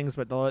lot of things,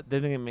 but the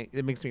thing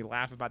that makes me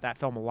laugh about that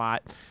film a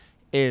lot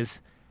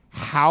is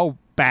how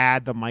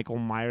bad the Michael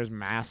Myers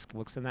mask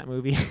looks in that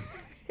movie.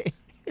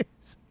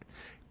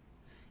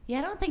 yeah,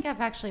 I don't think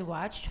I've actually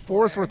watched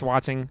 4 is 4. worth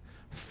watching.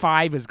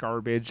 5 is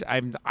garbage.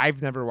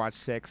 I've never watched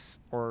 6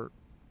 or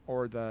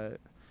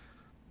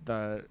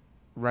the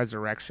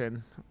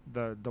Resurrection,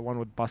 the one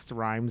with Busta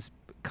Rhymes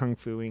kung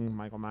fuing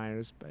Michael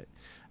Myers. But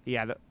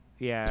yeah,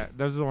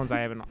 those are the ones I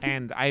haven't,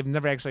 and I've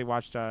never actually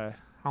watched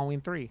Halloween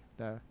 3,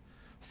 the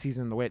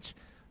Season of the Witch.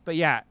 But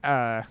yeah,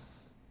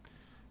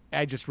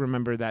 I just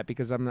remember that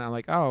because I'm not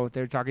like, oh,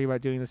 they're talking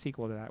about doing the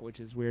sequel to that, which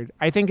is weird.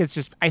 I think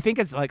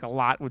it's like a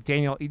lot with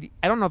Daniel.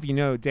 I don't know if you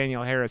know,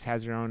 Daniel Harris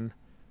has her own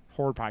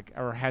horror podcast,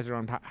 or has her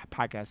own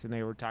podcast, and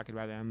they were talking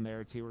about it on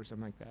there too, or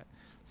something like that.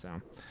 So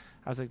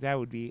I was like, that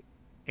would be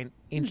an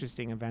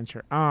interesting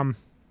adventure.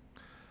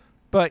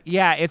 But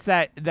yeah, it's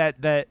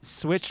that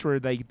switch where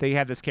they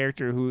have this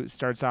character who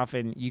starts off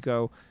and you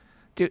go,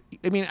 dude.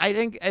 I mean, I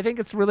think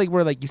it's really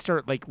where like you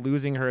start like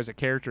losing her as a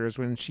character is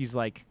when she's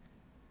like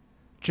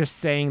just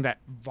saying that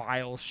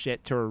vile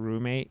shit to her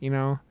roommate, you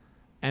know,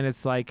 and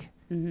it's like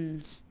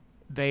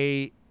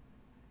they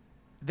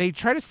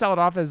try to sell it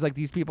off as like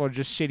these people are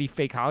just shitty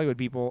fake Hollywood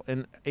people,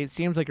 and it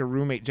seems like a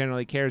roommate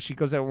generally cares. She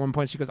goes at one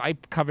point, she goes, I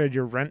covered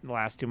your rent the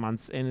last 2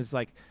 months, and it's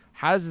like,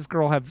 how does this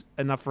girl have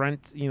enough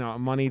rent, you know,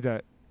 money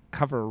to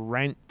cover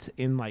rent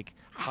in like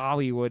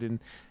Hollywood? And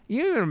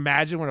you even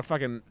imagine what a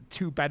fucking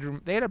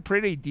 2-bedroom, they had a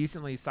pretty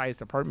decently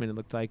sized apartment, it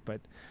looked like. But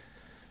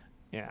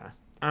yeah,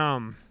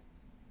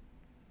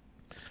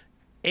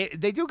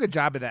 they do a good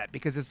job of that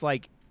because it's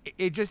like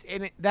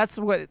that's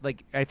what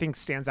like I think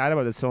stands out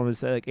about this film is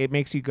that, like, it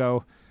makes you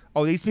go,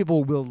 oh, these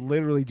people will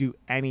literally do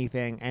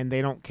anything and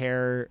they don't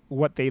care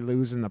what they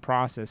lose in the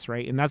process,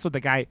 right? And that's what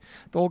the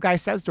old guy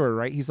says to her,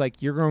 right? He's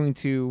like, you're going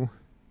to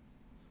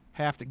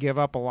have to give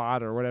up a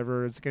lot or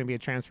whatever. It's going to be a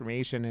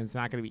transformation and it's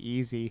not going to be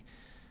easy.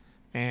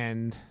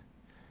 And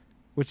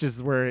which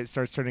is where it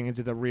starts turning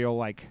into the real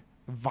like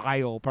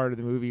vile part of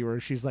the movie where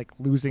she's like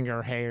losing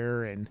her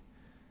hair and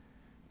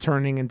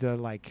turning into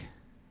like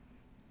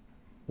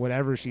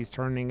whatever she's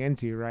turning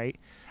into, right?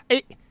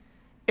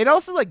 It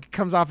also like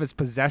comes off as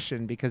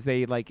possession because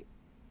they like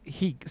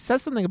he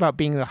says something about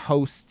being the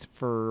host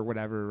for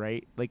whatever,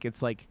 right? Like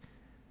it's like,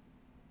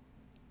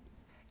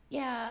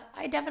 Yeah,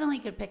 I definitely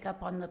could pick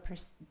up on the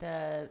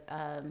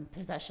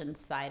possession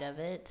side of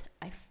it.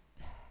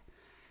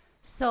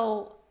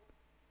 So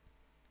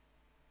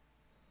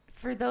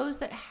for those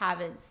that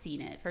haven't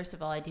seen it, first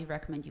of all, I do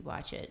recommend you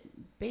watch it.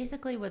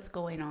 Basically, what's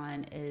going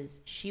on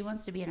is she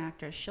wants to be an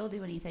actress. She'll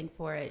do anything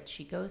for it.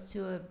 She goes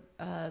to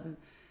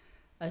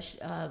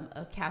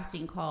a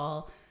casting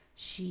call.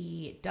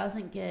 She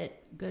doesn't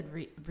get good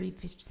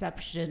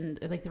reception.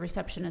 Like, the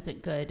reception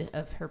isn't good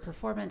of her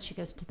performance. She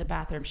goes to the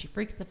bathroom. She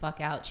freaks the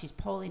fuck out. She's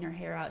pulling her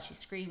hair out. She's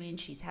screaming.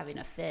 She's having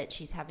a fit.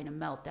 She's having a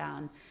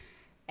meltdown.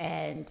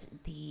 And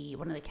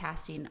one of the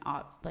casting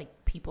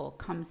people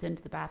comes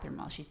into the bathroom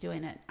while she's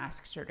doing it,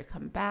 asks her to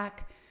come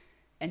back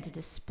and to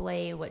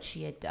display what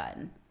she had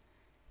done.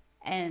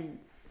 And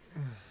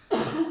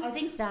I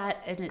think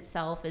that in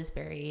itself is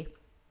very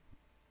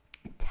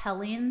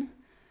telling.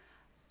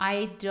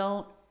 I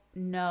don't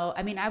know.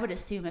 I mean, I would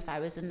assume if I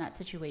was in that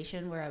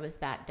situation where I was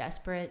that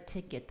desperate to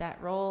get that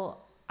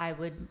role, I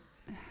would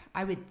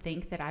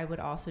think that I would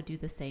also do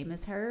the same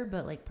as her.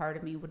 But like, part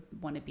of me would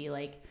want to be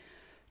like,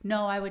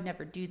 no, I would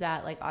never do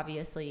that. Like,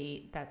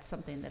 obviously that's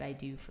something that I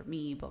do for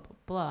me, blah, blah,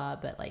 blah.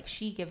 But like,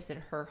 she gives it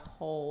her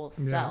whole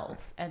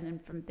self. And then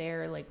from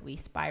there, like, we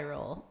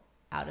spiral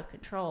out of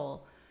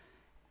control.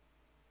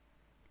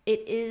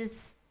 It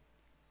is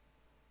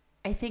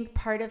I think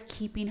part of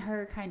keeping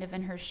her kind of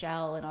in her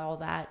shell and all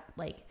that,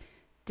 like,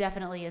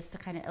 definitely is to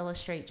kind of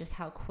illustrate just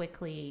how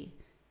quickly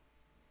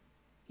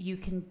you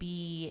can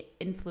be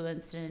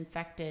influenced and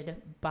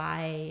infected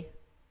by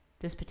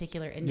this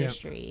particular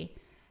industry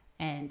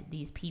and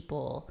these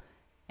people,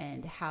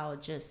 and how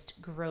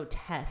just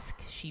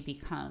grotesque she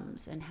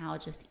becomes and how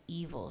just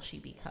evil she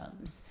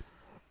becomes.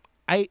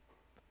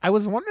 I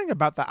was wondering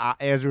about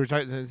as we were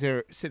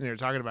sitting here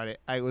talking about it.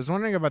 I was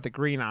wondering about the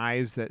green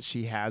eyes that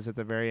she has at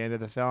the very end of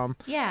the film.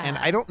 Yeah. And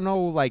I don't know,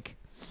 like,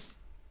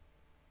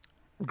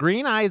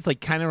 green eyes,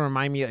 like, kind of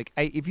remind me, like,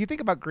 if you think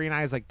about green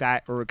eyes like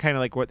that, or kind of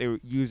like what they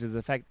use as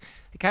effect,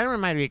 it kind of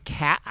reminded me of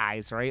cat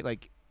eyes, right?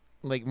 Like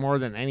more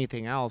than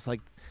anything else.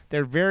 Like,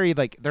 they're very,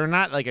 like, they're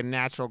not like a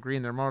natural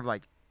green. They're more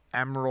like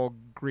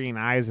emerald green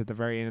eyes at the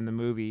very end of the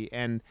movie.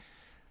 And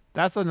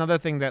that's another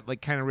thing that,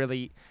 like, kind of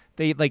really,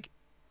 they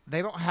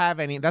don't have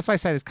any. That's why I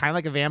said it's kind of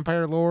like a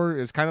vampire lore.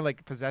 It's kind of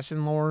like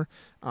possession lore,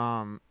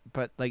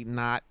 but like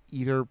not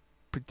either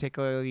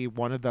particularly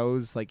one of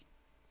those. Like,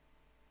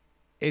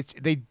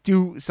 they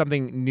do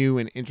something new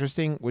and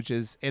interesting, which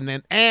is, and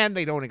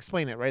they don't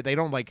explain it, right? They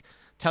don't like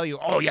tell you,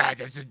 oh yeah,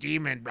 there's a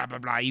demon, blah blah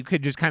blah. You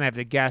could just kind of have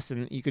to guess,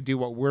 and you could do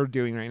what we're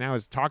doing right now,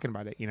 is talking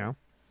about it, you know.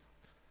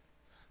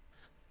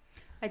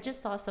 I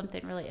just saw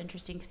something really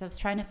interesting because I was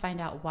trying to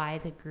find out why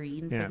the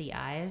green for the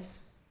eyes.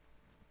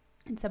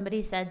 And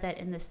somebody said that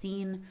in the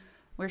scene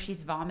where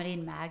she's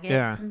vomiting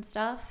maggots and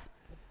stuff,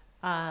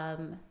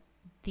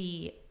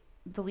 the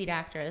lead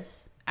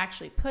actress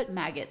actually put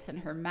maggots in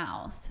her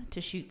mouth to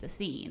shoot the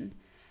scene.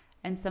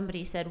 And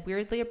somebody said,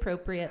 weirdly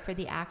appropriate for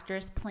the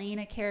actress playing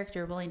a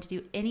character willing to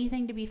do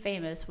anything to be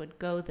famous would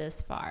go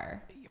this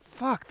far.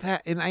 Fuck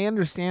that. And I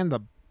understand the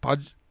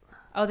budget.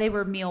 Oh, they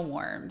were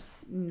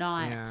mealworms,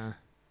 not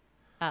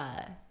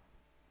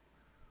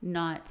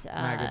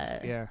maggots.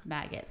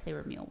 Maggots. They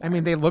were mealworms. I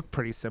mean, they look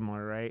pretty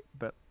similar, right?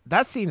 But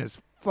that scene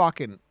is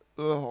fucking.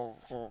 Ugh.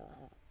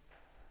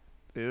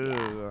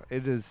 Yeah.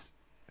 It is.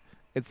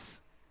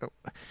 It's.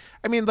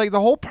 I mean, like, the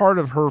whole part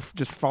of her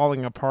just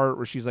falling apart,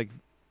 where she's like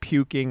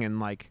puking and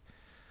like,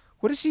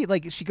 what is she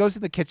like? She goes to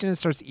the kitchen and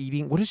starts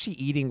eating. What is she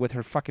eating with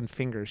her fucking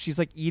fingers? She's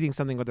like eating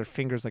something with her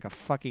fingers, like a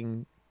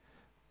fucking.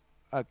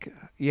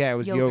 It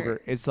was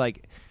yogurt. It's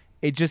like,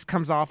 it just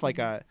comes off like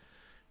a.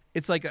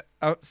 It's like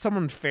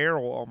someone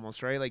feral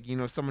almost, right? Like, you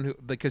know, someone who,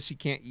 because she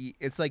can't eat.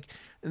 It's like,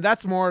 and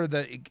that's more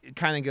it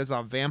kind of gives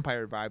off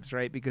vampire vibes,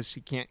 right? Because she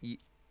can't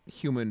eat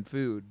human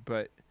food.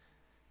 But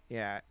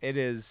yeah, it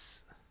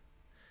is.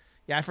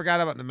 Yeah, I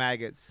forgot about the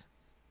maggots.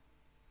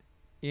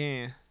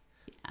 Yeah.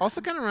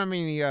 Also kind of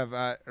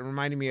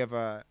reminded me of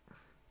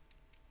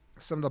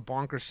some of the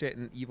bonker shit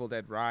in Evil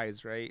Dead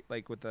Rise, right?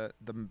 Like with the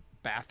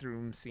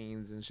bathroom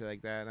scenes and shit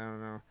like that.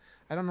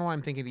 I don't know why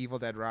I'm thinking Evil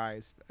Dead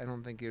Rise. I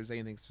don't think there's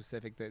anything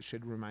specific that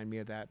should remind me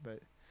of that, but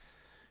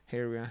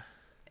here we are.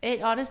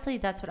 It honestly,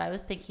 that's what I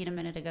was thinking a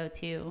minute ago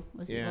too,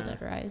 was Evil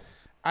Dead Rise.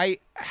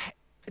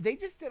 They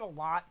just did a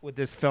lot with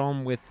this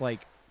film with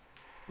like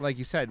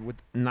you said,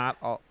 with not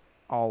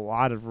a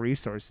lot of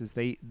resources.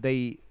 They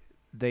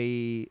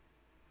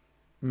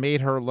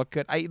made her look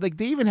good.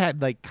 They even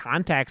had like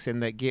contacts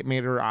in that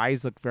made her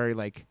eyes look very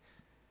like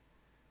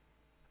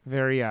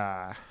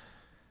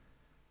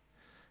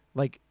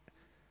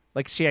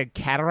she had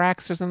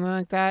cataracts or something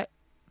like that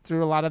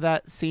through a lot of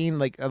that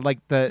scene.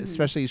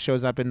 Especially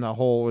shows up in the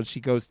whole when she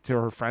goes to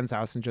her friend's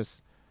house and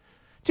just,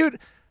 dude,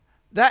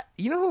 that,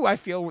 you know who I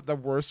feel the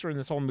worst for in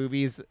this whole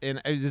movie is,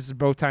 and this is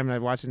both times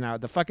I've watched it now,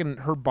 the fucking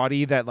her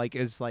buddy that like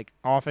is like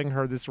offering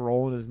her this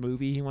role in his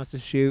movie he wants to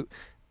shoot,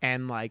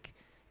 and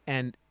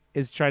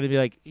is trying to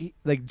be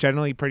like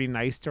generally pretty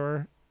nice to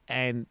her,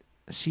 and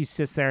she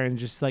sits there and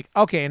just like,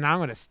 okay, and now I'm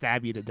gonna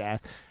stab you to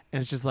death,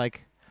 and it's just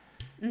like,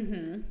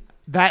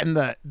 that, and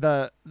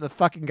the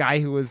fucking guy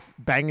who was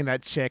banging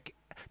that chick,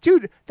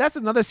 dude. That's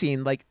another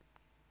scene. Like,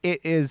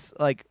 it is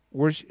like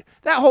where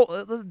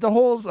the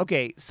whole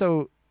okay,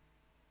 so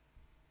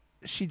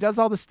she does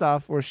all the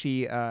stuff where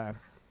she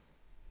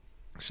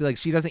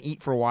doesn't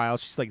eat for a while.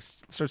 She's like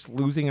starts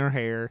losing her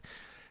hair,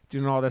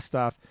 doing all this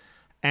stuff,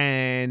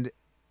 and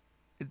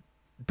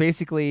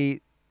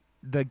basically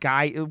the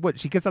guy,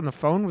 she gets on the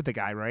phone with the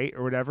guy, right,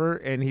 or whatever,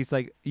 and he's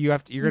like, you're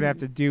gonna have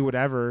to do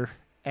whatever,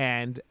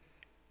 and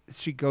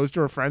she goes to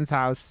her friend's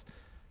house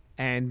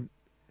and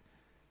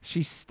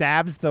she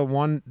stabs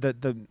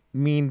the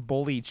mean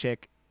bully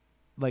chick,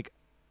 like,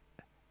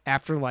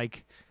 after,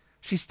 like,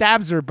 she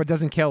stabs her but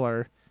doesn't kill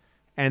her,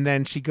 and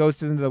then she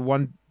goes into the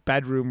one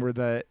bedroom where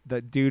the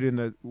dude and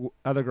the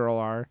other girl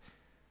are.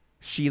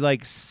 She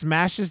like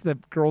smashes the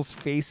girl's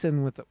face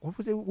in with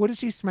what did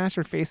she smash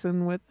her face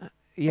in with?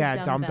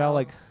 Yeah, dumbbell,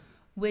 like,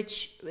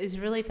 which is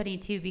really funny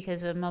too,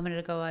 because a moment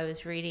ago I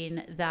was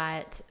reading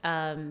that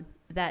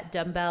that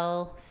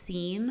dumbbell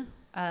scene,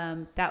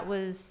 that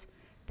was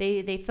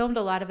they filmed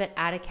a lot of it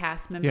at a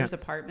cast member's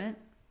apartment,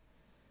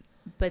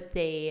 but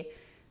they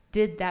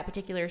did that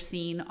particular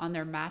scene on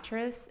their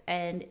mattress,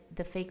 and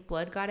the fake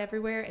blood got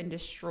everywhere and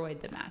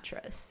destroyed the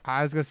mattress.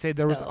 I was gonna say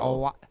there was a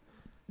lot.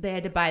 They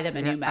had to buy them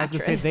a new mattress. I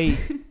was gonna say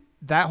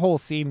that whole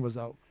scene was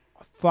a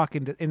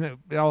fucking, and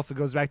it also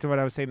goes back to what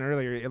I was saying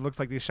earlier. It looks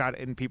like they shot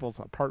in people's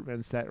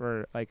apartments that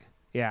were like,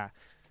 yeah.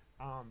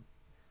 Um,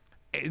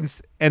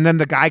 and then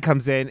the guy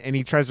comes in and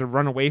he tries to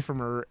run away from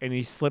her and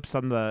he slips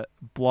on the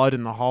blood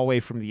in the hallway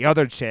from the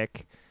other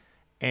chick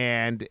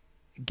and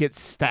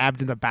gets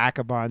stabbed in the back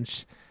a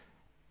bunch.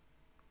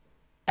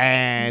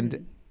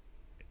 And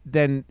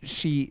then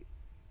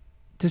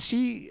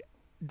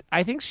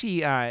I think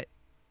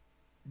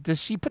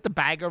does she put the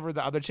bag over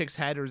the other chick's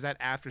head, or is that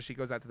after she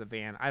goes out to the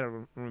van? I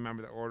don't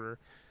remember the order.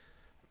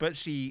 But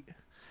I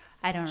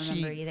don't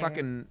remember she either.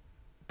 fucking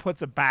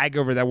puts a bag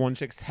over that one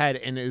chick's head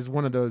and is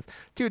one of those,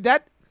 dude,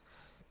 that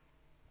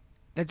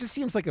just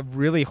seems like a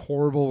really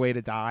horrible way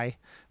to die,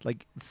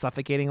 like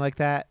suffocating like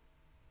that.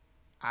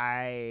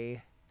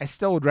 I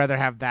still would rather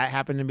have that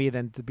happen to me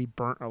than to be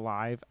burnt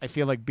alive. I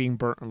feel like being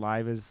burnt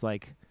alive is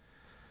like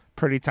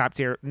pretty top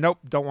tier. Nope,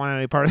 don't want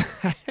any part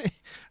of that.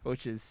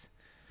 Which is,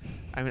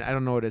 I mean, I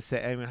don't know what to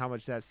say. I mean, how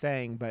much that's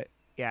saying, but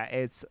yeah,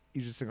 it's,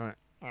 you just are going,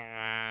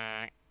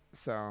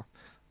 so,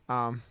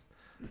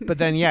 but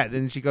then yeah,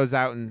 then she goes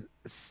out and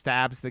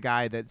stabs the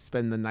guy that's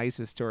been the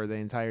nicest to her the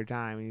entire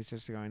time, and he's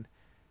just going,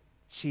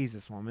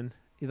 Jesus, woman,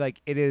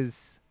 like it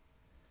is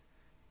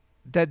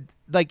that,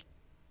 like,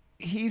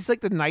 he's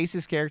like the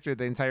nicest character of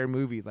the entire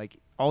movie. Like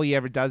all he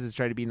ever does is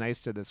try to be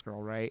nice to this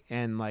girl, right?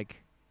 And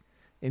like,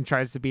 and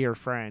tries to be her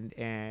friend,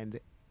 and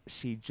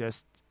she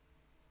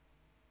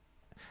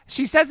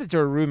says it to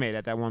her roommate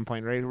at that one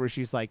point, right, where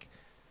she's like,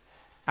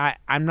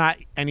 I'm not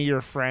any of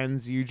your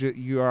friends.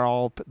 You are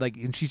all like,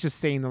 and she's just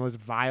saying the most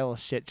vile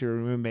shit to her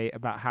roommate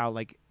about how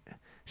like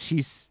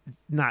she's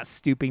not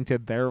stooping to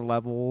their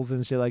levels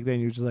and shit like that.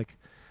 And you're just like,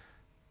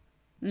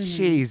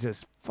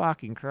 Jesus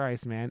fucking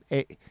Christ, man.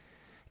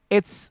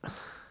 It's,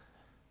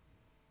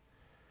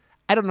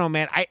 I don't know,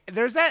 man.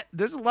 There's a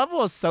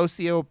level of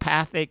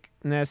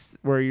sociopathicness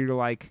where you're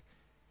like,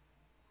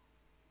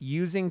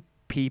 using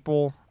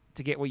people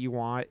to get what you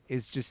want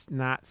is just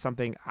not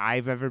something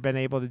I've ever been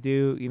able to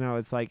do. You know,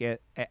 it's like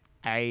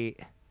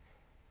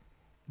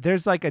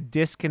there's like a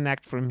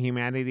disconnect from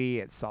humanity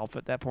itself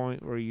at that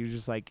point where you're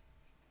just like,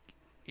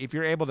 if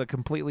you're able to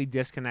completely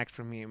disconnect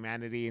from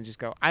humanity and just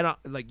go, I don't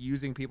like,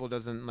 using people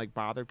doesn't like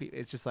bother people.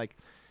 It's just like,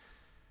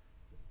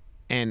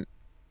 and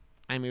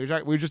I mean,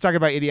 we were just talking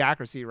about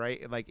Idiocracy,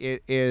 right? Like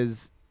it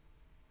is,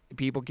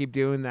 people keep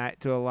doing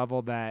that to a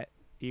level that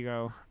you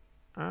go,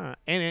 and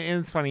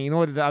it's funny. You know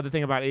what the other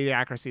thing about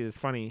Idiocracy that's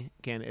funny,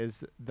 Ken,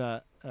 is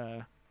the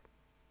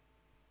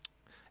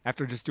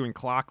after just doing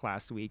Clock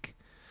last week,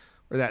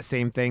 or that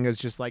same thing is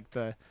just like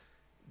the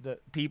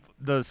people,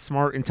 the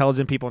smart,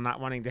 intelligent people not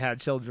wanting to have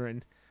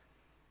children.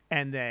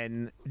 And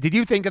then, did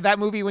you think of that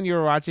movie when you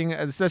were watching,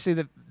 especially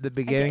the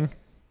beginning?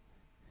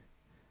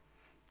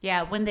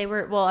 Yeah, when they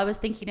were, well, I was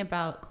thinking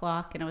about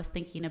Clock, and I was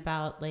thinking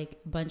about like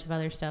a bunch of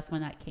other stuff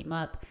when that came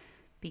up,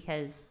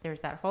 because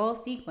there's that whole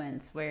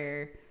sequence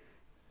where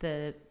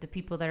the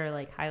people that are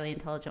like highly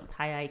intelligent with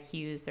high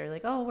IQs, they're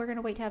like, oh, we're going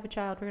to wait to have a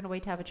child. We're going to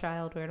wait to have a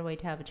child. We're going to wait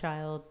to have a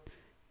child.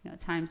 You know,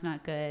 time's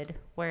not good.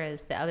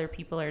 Whereas the other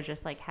people are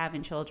just like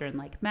having children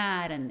like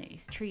mad, and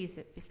these trees,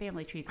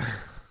 family trees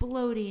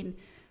exploding.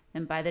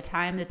 And by the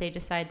time that they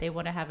decide they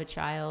want to have a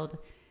child,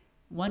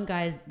 one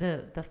guy's,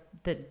 the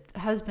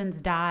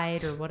husband's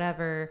died or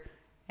whatever,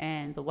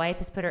 and the wife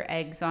has put her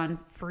eggs on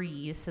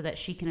freeze so that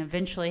she can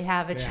eventually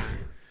have a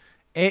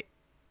child.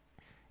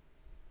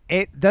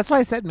 That's why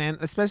I said, man,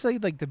 especially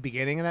like the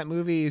beginning of that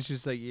movie is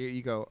just like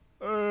you go,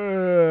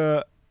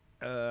 but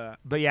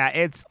yeah,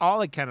 it's all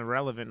like kind of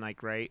relevant,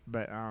 like, right?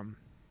 But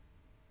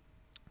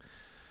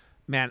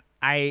man,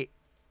 I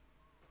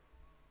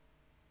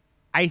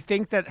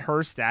think that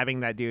her stabbing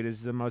that dude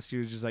is the most,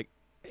 you're just like,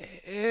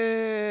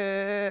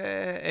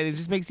 and it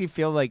just makes you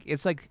feel like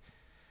it's like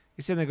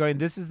you're sitting there going,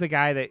 this is the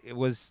guy that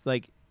was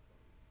like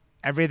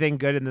everything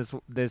good in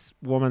this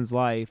woman's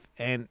life,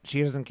 and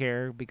she doesn't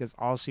care because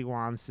all she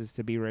wants is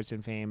to be rich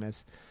and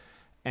famous.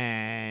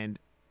 And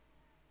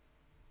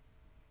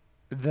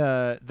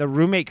the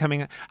roommate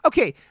coming,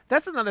 okay,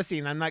 that's another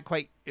scene I'm not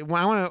quite, I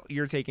want to,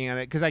 you're taking on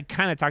it because I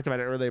kind of talked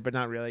about it earlier but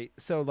not really.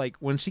 So like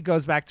when she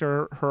goes back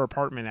to her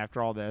apartment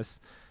after all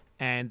this,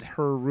 and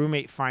her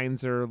roommate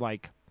finds her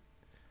like,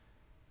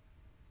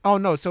 oh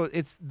no, so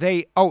it's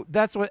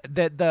that's what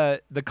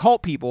the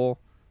cult people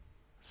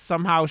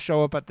somehow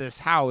show up at this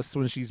house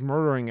when she's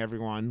murdering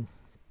everyone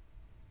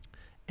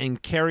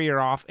and carry her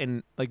off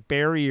and like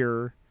bury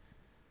her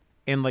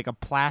in like a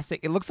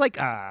plastic, it looks like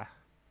a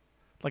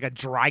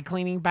dry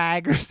cleaning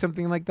bag or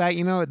something like that,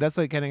 you know, that's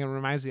what it kind of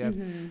reminds me of.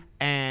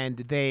 And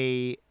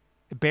they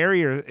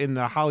bury her in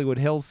the Hollywood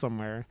Hills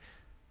somewhere,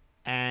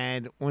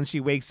 and when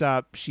she wakes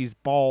up she's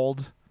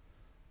bald,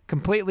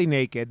 completely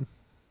naked.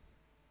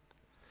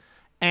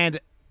 And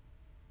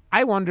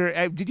I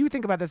wonder, did you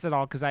think about this at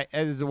all? Because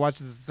as I watched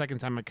this the second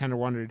time, I kind of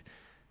wondered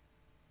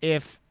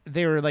if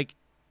they were like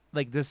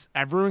this,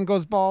 everyone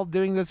goes bald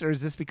doing this, or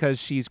is this because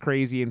she's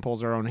crazy and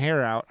pulls her own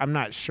hair out? I'm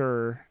not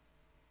sure.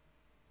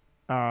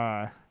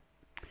 I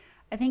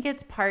think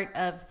it's part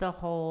of the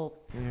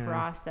whole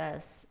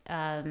process,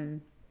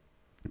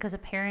 because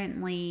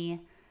apparently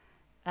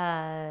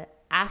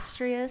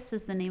Astrius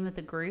is the name of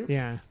the group,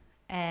 Yeah.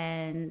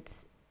 and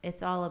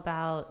it's all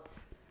about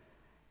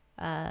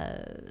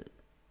uh,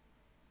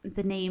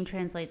 the name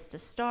translates to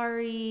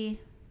Starry.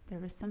 There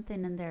was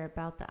something in there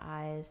about the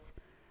eyes.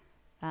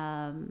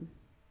 Um,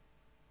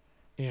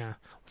 Yeah.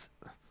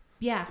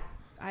 yeah,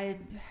 I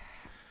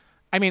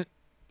I mean,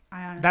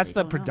 I that's honestly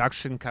the don't know.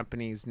 production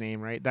company's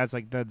name, right? That's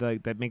like the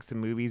that makes the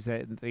movies,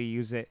 that they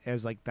use it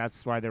as like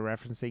that's why they're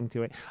referencing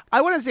to it.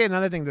 I want to say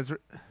another thing that's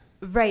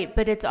Right,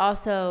 but it's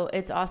also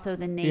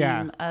the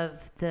yeah. name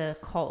of the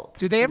cult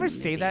Do they in ever the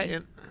say that movie.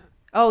 in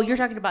Oh, you're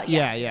talking about, yeah,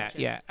 Yeah, I yeah,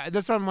 gotcha. yeah.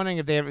 That's what I'm wondering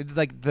if they ever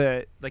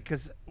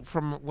because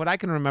from what I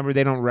can remember,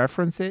 they don't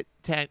reference it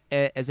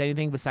as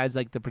anything besides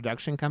like the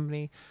production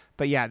company.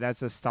 But yeah,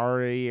 that's a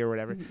Starry or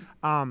whatever.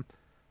 Mhm. Um,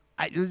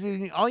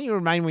 all you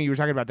remind me when you were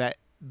talking about that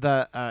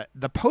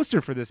the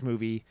poster for this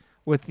movie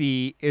with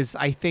the is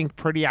I think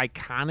pretty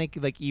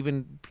iconic. Like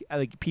even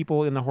like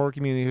people in the horror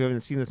community who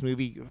haven't seen this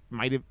movie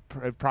might have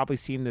probably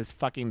seen this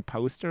fucking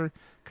poster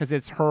because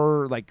it's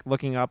her like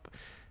looking up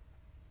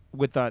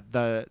with the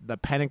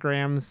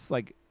pentagrams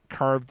like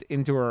carved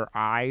into her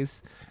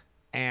eyes.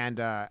 And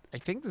I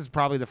think this is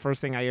probably the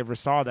first thing I ever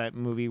saw that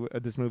movie.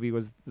 This movie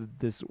was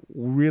this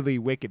really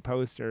wicked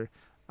poster.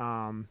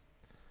 Um,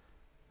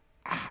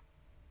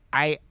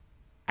 I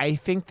I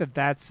think that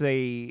that's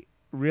a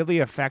really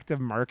effective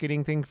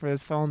marketing thing for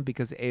this film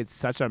because it's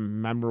such a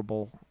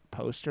memorable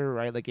poster,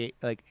 right? Like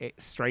it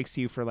strikes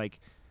you for like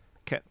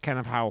kind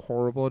of how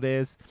horrible it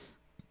is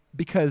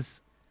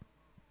because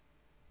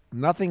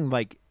nothing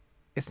like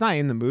it's not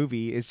in the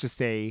movie. It's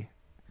just a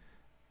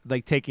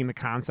like taking the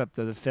concept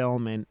of the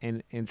film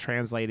and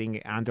translating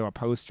it onto a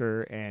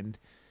poster and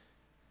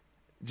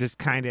just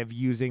kind of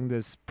using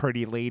this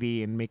pretty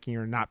lady and making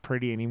her not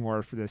pretty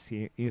anymore for this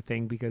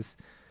thing because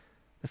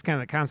that's kind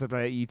of the concept,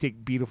 right? You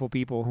take beautiful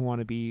people who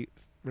want to be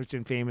rich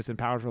and famous and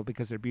powerful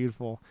because they're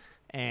beautiful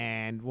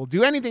and will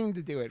do anything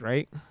to do it,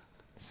 right?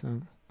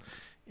 So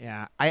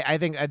yeah, I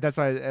think that's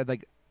why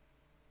like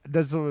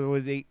this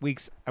was 8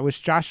 weeks. I wish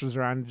Josh was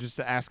around just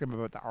to ask him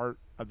about the art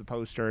of the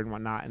poster and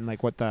whatnot and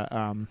like what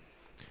the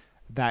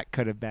that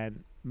could have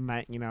been.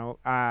 You know,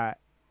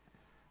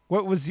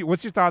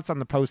 what's your thoughts on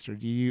the poster?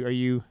 Do you are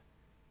you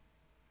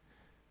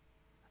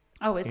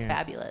Oh, it's yeah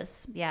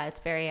fabulous. Yeah, it's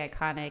very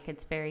iconic.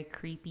 It's very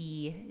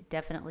creepy. It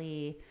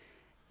definitely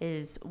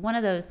is one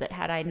of those that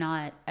had I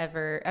not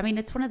ever, I mean,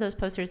 it's one of those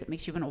posters that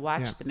makes you want to yeah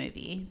watch the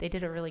movie. They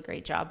did a really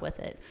great job with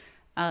it.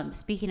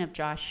 Speaking of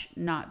Josh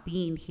not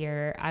being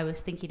here, I was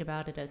thinking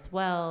about it as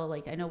well.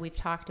 Like, I know we've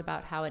talked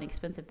about how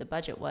inexpensive the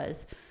budget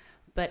was,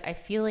 but I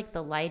feel like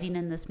the lighting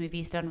in this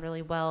movie is done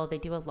really well. They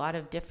do a lot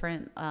of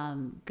different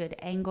good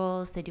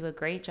angles. They do a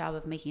great job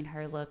of making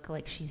her look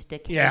like she's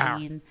yeah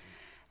decaying.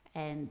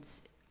 And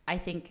I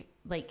think,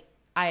 like,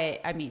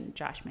 I mean,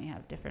 Josh may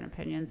have different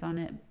opinions on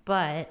it,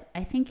 but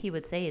I think he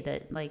would say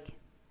that, like,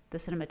 the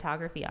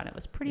cinematography on it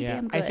was pretty yeah?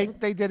 damn I good. think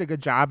they did a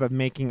good job of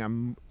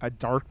making a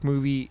dark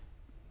movie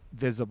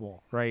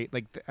visible, right?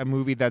 Like a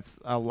movie that's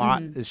a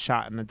lot Mm-hmm. is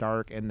shot in the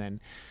dark, and then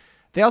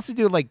they also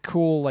do like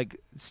cool like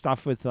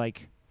stuff with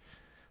like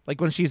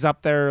when she's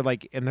up there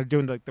like and they're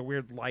doing like the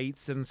weird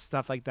lights and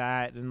stuff like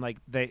that, and like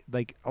they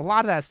like a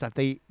lot of that stuff.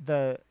 They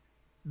the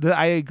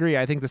I agree.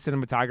 I think the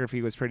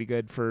cinematography was pretty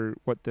good for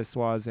what this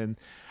was, and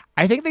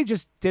I think they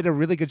just did a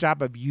really good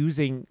job of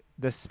using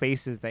the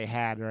spaces they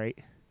had, right?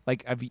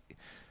 Like of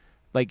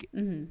like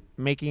Mm-hmm.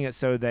 making it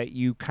so that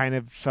you kind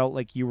of felt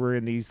like you were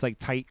in these like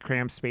tight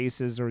cramped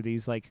spaces or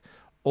these like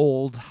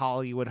old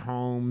Hollywood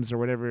homes or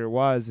whatever it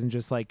was, and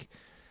just like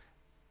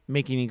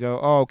making you go,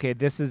 oh, okay,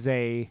 this is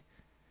a.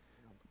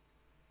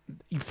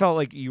 You felt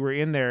like you were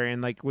in there,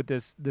 and like with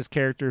this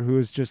character who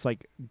is just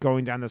like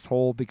going down this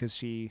hole because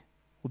she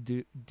will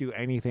do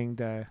anything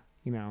to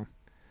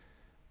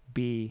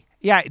be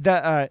yeah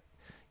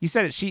you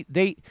said it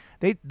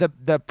they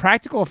the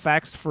practical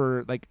effects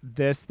for like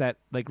this that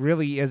like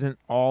really isn't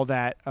all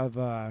that of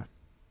a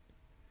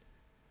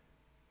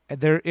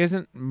there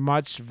isn't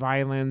much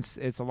violence.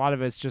 It's a lot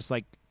of it's just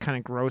like kind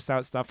of gross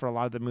out stuff for a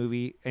lot of the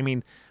movie. I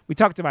mean, we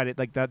talked about it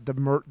like the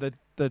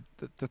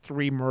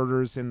three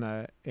murders in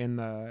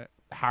the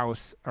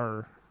house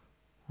are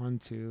one,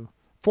 two,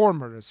 four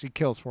murders. She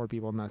kills four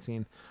people in that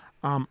scene.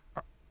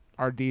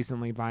 Are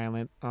decently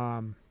violent.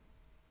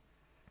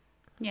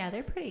 Yeah,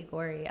 they're pretty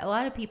gory. A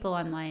lot of people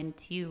online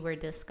too were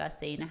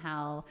discussing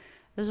how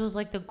this was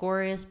like the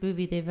goriest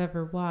movie they've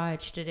ever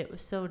watched, and it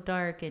was so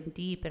dark and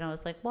deep. And I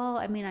was like, well,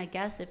 I mean, I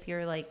guess if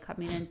you're like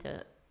coming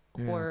into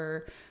Yeah.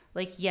 horror,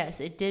 like, yes,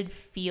 it did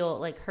feel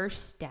like her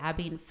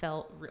stabbing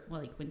felt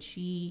like when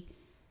she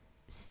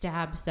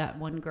stabs that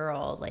one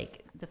girl,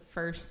 like the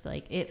first,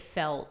 like it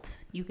felt,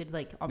 you could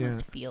like Yeah.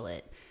 almost feel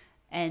it.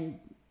 And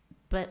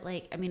but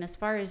like, I mean, as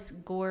far as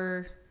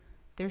gore,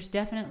 there's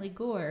definitely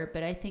gore,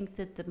 but I think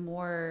that the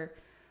more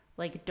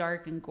like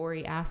dark and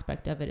gory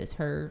aspect of it is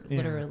her Yeah.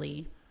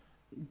 literally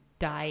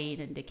dying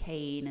and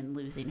decaying and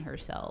losing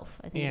herself.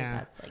 I think that Yeah.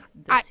 that's like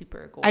the I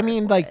super I gore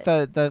mean for like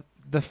it.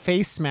 the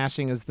face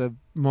smashing is the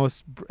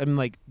most I mean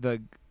like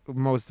the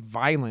most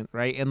violent,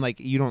 right? And like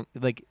you don't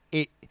like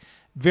it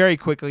very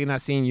quickly in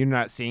that scene, you're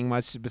not seeing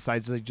much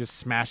besides like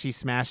just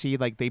smashy.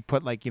 Like they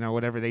put like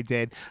whatever they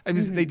did. I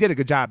mean, they did a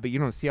good job, but you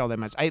don't see all that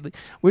much.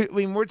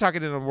 We're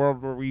talking in a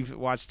world where we've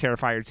watched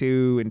Terrifier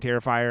 2 and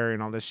Terrifier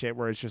and all this shit,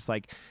 where it's just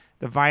like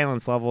the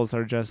violence levels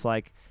are just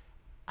like,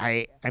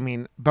 I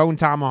mean, Bone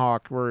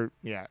Tomahawk, were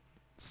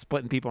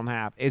splitting people in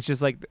half. It's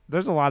just like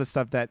there's a lot of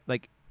stuff that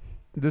like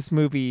this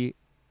movie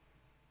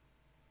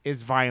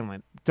is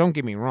violent. Don't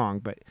get me wrong,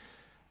 but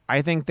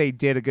I think they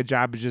did a good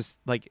job of just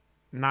like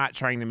not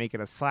trying to make it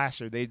a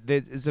slasher.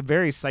 It's a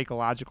very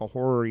psychological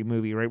horror-y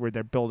movie, right, where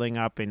they're building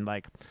up and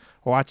like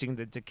watching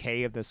the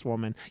decay of this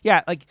woman.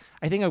 Yeah, like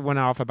I think I went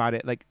off about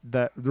it. Like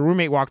the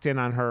roommate walked in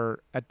on her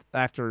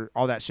after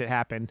all that shit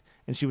happened,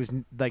 and she was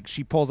like,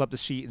 she pulls up the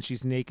sheet and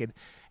she's naked,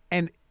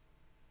 and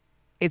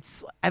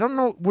it's, I don't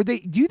know,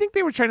 do you think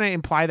they were trying to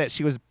imply that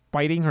she was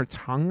biting her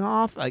tongue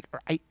off? Like,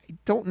 I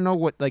don't know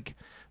what, like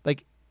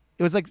it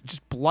was like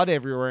just blood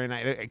everywhere, and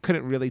I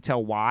couldn't really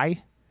tell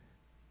why.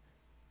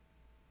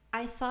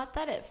 I thought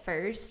that at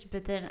first,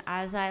 but then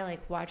as I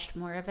like watched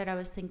more of it, I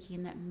was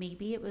thinking that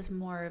maybe it was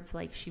more of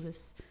like she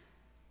was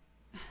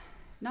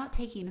not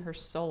taking her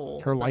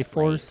soul, her life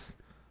force,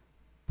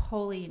 like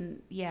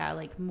pulling,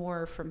 like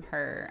more from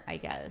her. I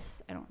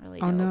guess I don't really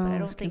know, oh no, but I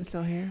don't think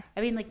still here.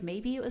 I mean, like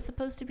maybe it was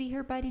supposed to be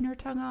her biting her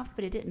tongue off,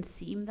 but it didn't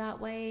seem that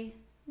way.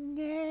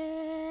 No.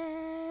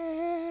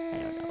 I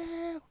don't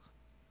know.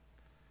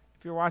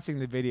 If you're watching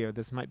the video,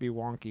 this might be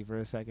wonky for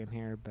a second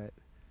here, but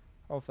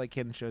hopefully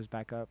Ken shows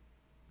back up.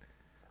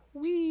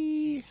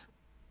 Give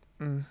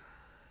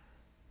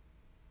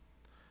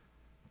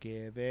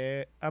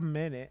it a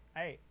minute.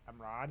 Hey, I'm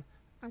Rod.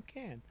 I'm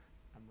Ken.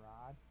 I'm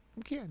Rod.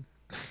 I'm Ken.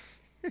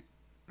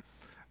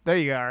 There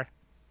you are.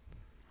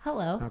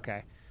 Hello.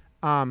 Okay.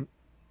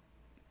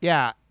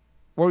 Yeah.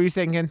 What were you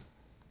saying, Ken?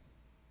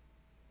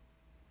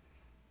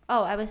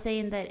 Oh, I was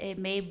saying that it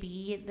may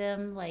be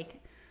them like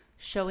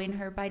showing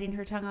her biting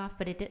her tongue off,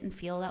 but it didn't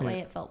feel that way.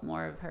 It felt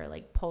more of her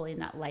like pulling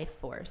that life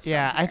force.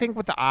 Yeah, I think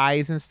with the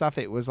eyes and stuff,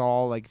 it was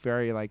all like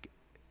very like,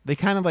 they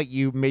kind of like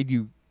made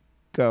you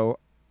go,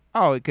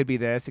 oh, it could be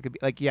this, it could be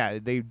like, yeah,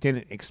 they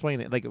didn't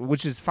explain it, like,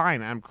 which is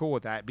fine. I'm cool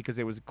with that because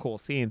it was a cool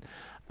scene.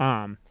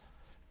 And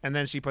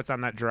then she puts on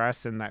that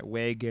dress and that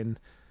wig, and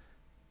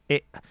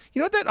it,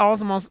 what that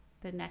almost,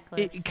 the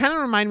necklace. It kind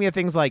of reminded me of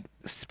things like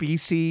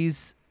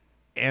Species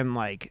and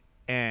like,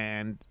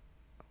 and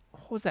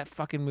what was that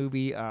fucking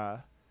movie?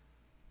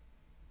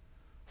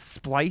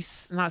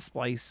 Splice, not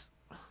Splice.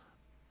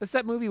 It's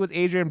that movie with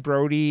Adrian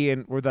Brody,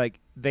 and where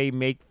like they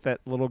make that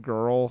little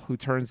girl who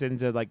turns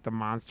into like the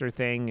monster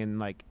thing and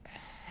like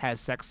has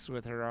sex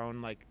with her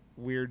own like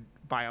weird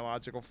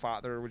biological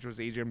father, which was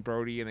Adrian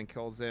Brody, and then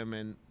kills him.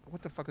 And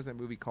what the fuck is that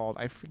movie called?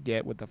 I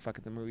forget what the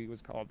fuck the movie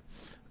was called.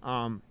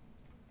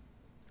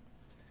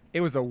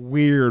 It was a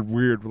weird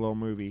little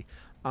movie.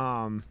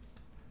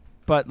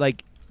 But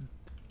like,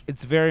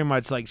 it's very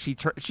much like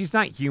she's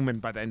not human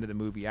by the end of the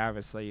movie,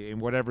 obviously, and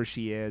whatever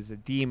she is, a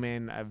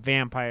demon, a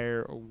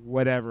vampire,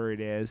 whatever it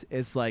is,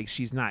 it's like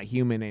she's not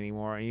human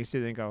anymore. And you sit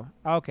there and go,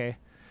 okay,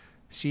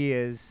 she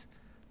is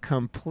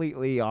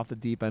completely off the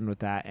deep end with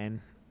that.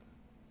 And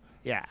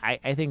yeah,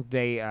 I think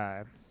they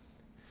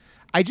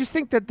I just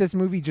think that this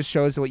movie just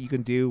shows what you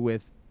can do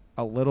with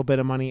a little bit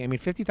of money. I mean,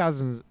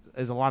 $50,000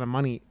 is a lot of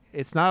money.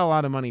 It's not a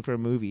lot of money for a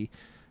movie.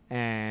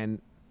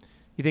 And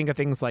you think of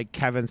things like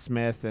Kevin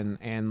Smith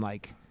and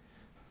like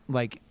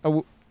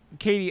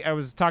Katie. I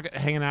was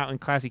hanging out in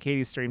Classy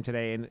Katie's stream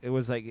today, and it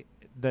was like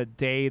the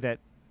day that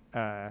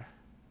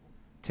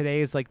today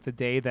is like the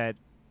day that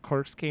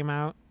Clerks came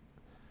out.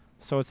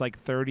 So it's like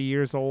 30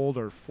 years old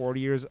or 40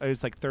 years.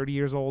 It's like 30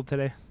 years old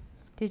today.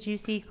 Did you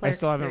see Clerks? I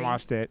still haven't 3?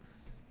 watched it.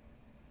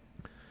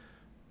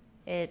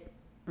 It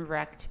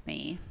wrecked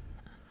me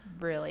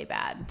really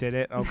bad. Did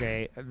it?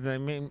 Okay. I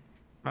mean,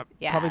 I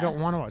Yeah. probably don't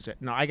want to watch it.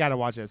 No, I got to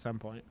watch it at some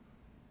point.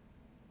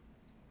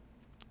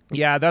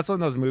 Yeah, that's one of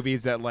those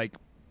movies that, like,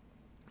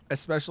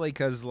 especially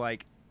because,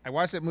 like, I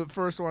watched the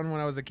first one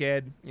when I was a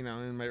kid,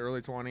 in my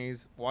early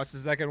 20s. Watched the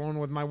second one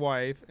with my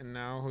wife, and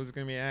now who's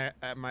gonna be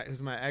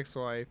who's my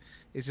ex-wife.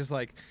 It's just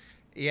like,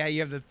 yeah,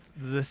 you have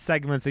the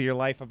segments of your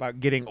life about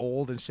getting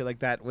old and shit like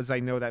that. I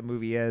know that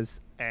movie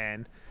is,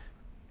 and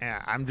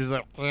yeah, I'm just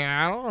like,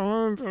 yeah, I don't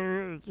want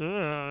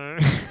to.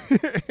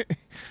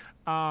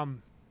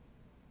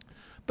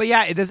 But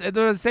yeah, I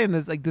was saying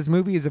this, like, this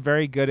movie is a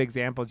very good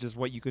example of just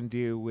what you can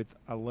do with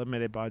a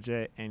limited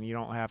budget, and you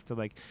don't have to,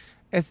 like,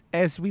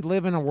 as we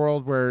live in a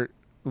world where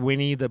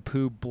Winnie the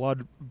Pooh,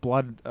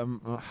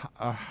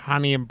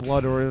 Honey and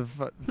Blood, or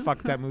the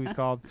fuck that movie's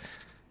called.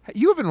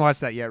 You haven't watched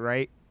that yet,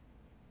 right?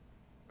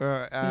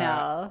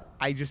 No.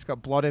 I just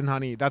got Blood and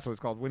Honey. That's what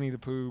it's called. Winnie the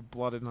Pooh,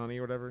 Blood and Honey,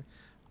 or whatever.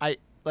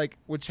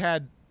 Which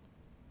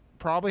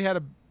probably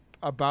had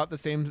about the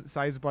same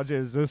size budget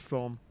as this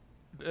film.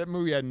 That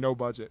movie had no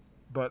budget.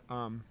 But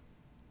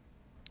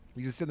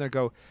you just sit there and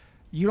go,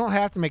 you don't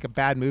have to make a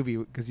bad movie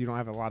because you don't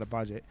have a lot of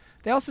budget.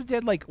 They also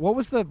did, like, what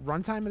was the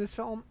runtime of this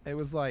film? It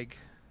was like,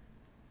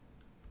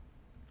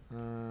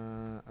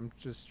 I'm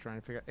just trying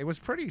to figure out. It was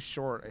pretty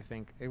short, I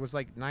think. It was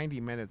like 90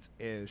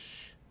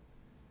 minutes-ish.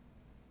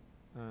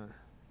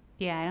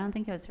 Yeah, I don't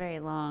think it was very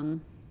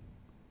long.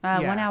 Yeah.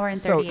 1 hour and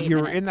So 38 you're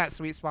minutes. in that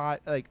sweet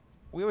spot. Like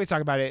we always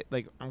talk about it,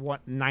 like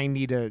what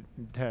 90 to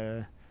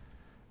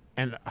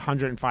and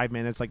 105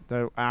 minutes. Like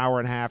the hour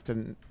and a half to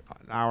an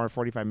hour and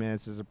 45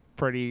 minutes is a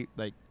pretty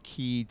like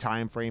key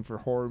time frame for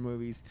horror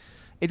movies.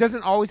 It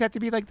doesn't always have to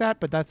be like that,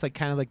 but that's like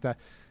kind of like the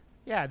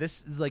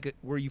this is like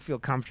where you feel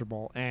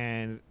comfortable,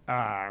 and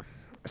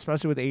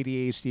especially with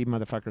ADHD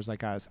motherfuckers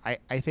like us,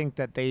 I think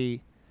that they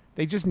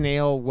just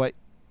nail what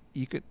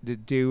you could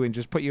do and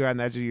just put you on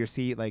the edge of your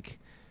seat. Like,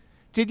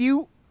 did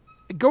you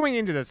going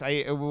into this?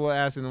 I will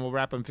ask, and then we'll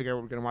wrap up and figure out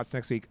what we're gonna watch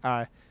next week.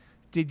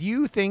 Did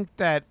you think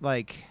that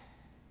like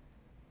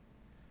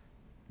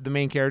the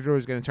main character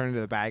was going to turn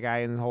into the bad guy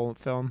in the whole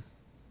film?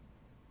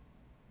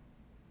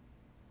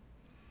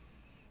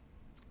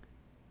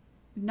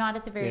 Not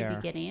at the very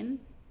beginning.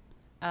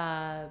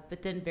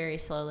 But then very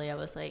slowly I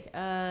was like,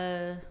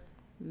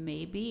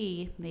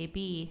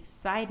 maybe.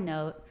 Side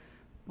note,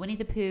 Winnie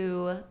the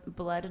Pooh,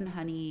 Blood and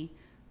Honey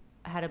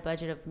had a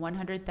budget of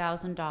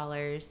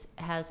 $100,000,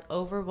 has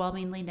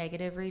overwhelmingly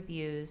negative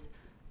reviews,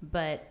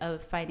 but a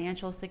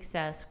financial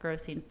success,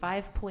 grossing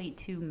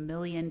 $5.2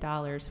 million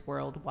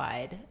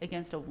worldwide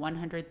against a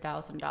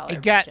 $100,000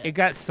 budget. It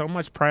got so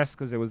much press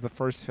because it was the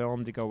first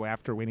film to go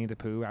after Winnie the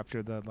Pooh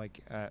after the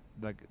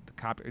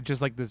copy,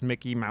 just like this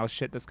Mickey Mouse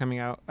shit that's coming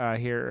out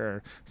here,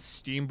 or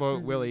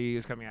Steamboat Willie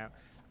is coming out.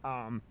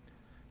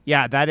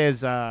 That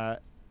is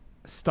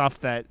stuff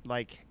that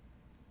like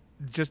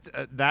just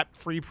that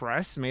free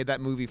press made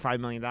that movie $5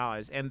 million,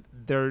 and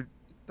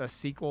the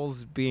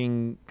sequels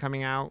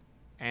coming out,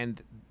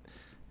 and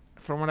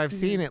from what I've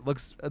seen, it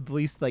looks at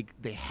least like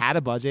they had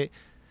a budget.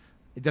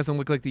 It doesn't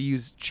look like they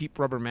used cheap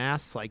rubber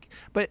masks,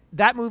 but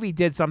that movie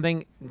did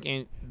something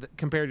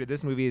compared to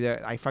this movie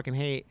that I fucking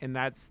hate, and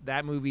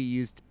that movie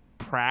used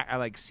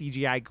like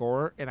CGI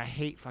gore, and I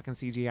hate fucking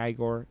CGI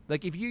gore.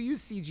 Like if you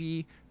use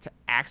CG to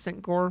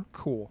accent gore,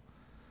 cool,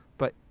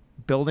 but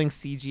building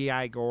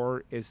CGI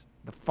gore is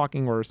the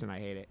fucking worst, and I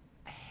hate it.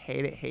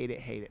 Hate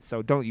it.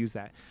 So don't use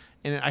that.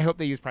 And I hope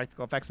they use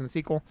practical effects in the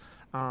sequel.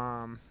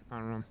 I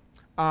don't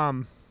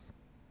know.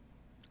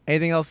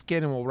 Anything else,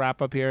 kid? And we'll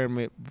wrap up here and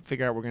we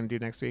figure out what we're going to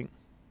do next week.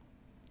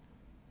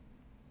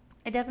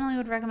 I definitely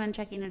would recommend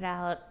checking it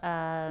out.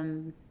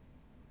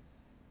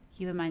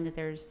 Keep in mind that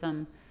there's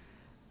some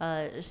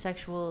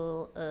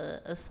sexual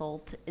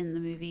assault in the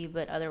movie,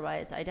 but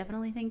otherwise, I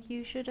definitely think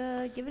you should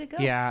give it a go.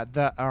 Yeah,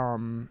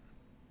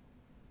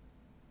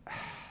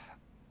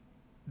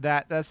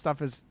 that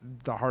stuff is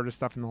the hardest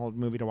stuff in the whole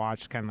movie to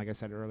watch, kind of like I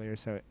said earlier.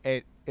 So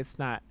it's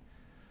not,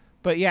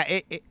 but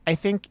yeah, I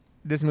think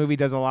this movie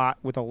does a lot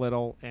with a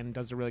little and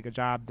does a really good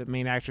job. The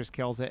main actress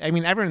kills it. I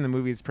mean, everyone in the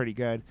movie is pretty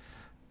good.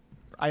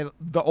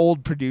 The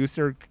old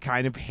producer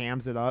kind of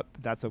hams it up.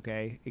 That's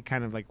okay. It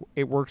kind of like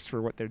it works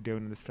for what they're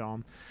doing in this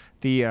film.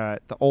 The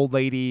old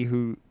lady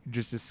who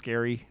just is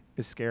scary,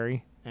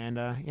 and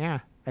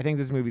I think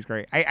this movie's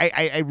great.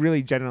 I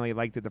really genuinely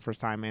liked it the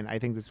first time, and I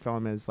think this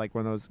film is like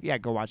one of those. Yeah,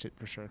 go watch it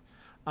for sure.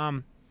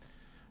 I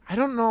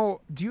don't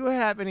know. Do you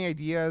have any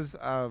ideas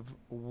of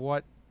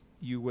what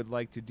you would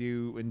like to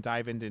do and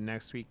dive into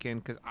next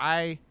weekend? Because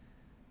I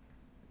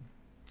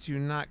do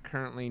not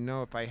currently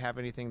know if I have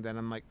anything that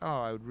I'm like,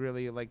 oh, I would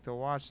really like to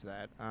watch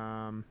that.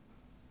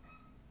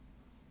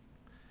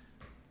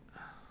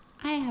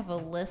 I have a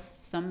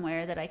list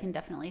somewhere that I can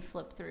definitely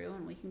flip through,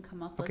 and we can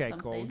come up with something.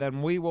 Okay, cool.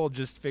 Then we will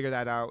just figure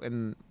that out,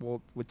 and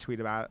we'll tweet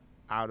out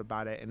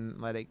about it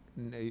and let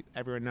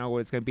everyone know what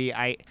it's going to be.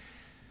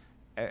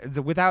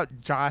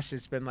 Without Josh,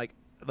 it's been like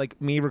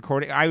me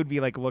recording. I would be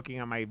like looking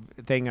at my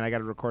thing, and I got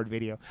to record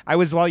video. I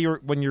was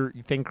when your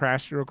thing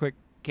crashed real quick,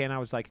 Ken. I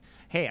was like,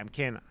 "Hey, I'm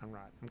Ken. I'm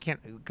Rod. I'm Ken,"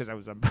 because I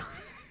was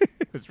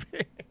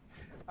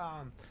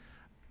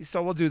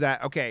so we'll do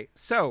that. Okay,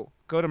 so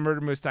go to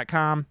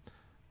murdermoose.com.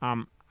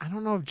 I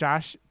don't know if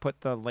Josh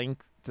put the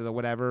link to the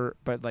whatever,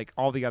 but like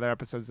all the other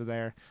episodes are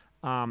there.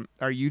 Our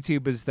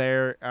YouTube is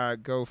there.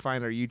 Go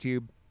find our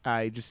YouTube.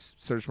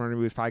 Just search Murder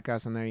Moose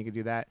Podcast on there. You can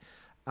do that.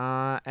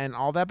 And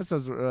all the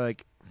episodes are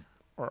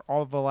or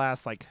all of the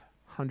last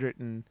 100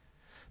 and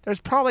there's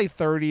probably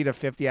 30 to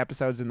 50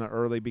 episodes in the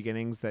early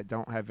beginnings that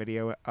don't have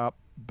video up,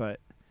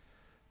 but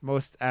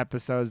most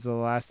episodes, the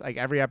last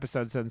every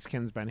episode since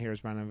Ken's been here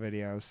has been on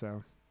video.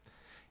 So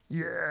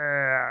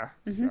yeah.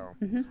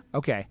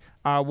 Okay.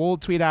 We'll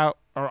tweet out,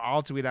 or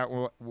I'll tweet out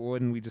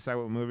when we decide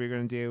what movie we're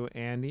going to do.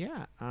 And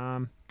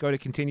go to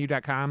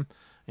continue.com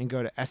and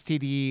go to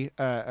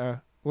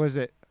STD, what is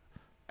it?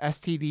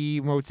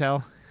 STD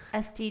Motel.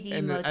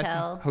 STD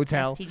Motel.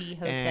 Hotel. STD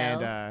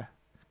Hotel. And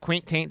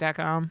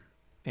quainttaint.com.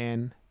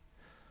 And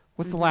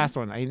what's the last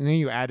one? I knew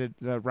you added,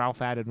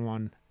 Ralph added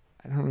one.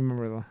 I don't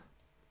remember the.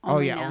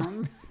 Only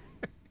nouns.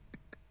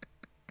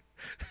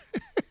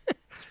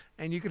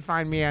 And you can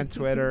find me on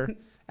Twitter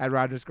at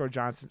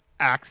Roger_Johnson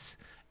X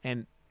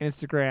and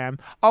Instagram.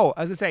 Oh,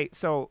 I was going to say,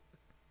 so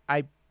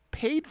I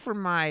paid for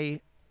my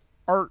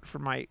art for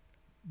my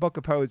book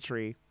of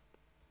poetry.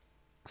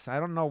 So I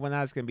don't know when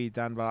that's going to be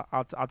done, but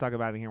I'll talk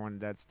about it here when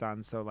that's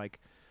done. So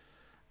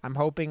I'm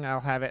hoping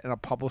I'll have it in a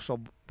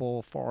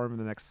publishable form in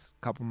the next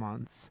couple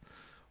months.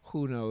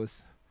 Who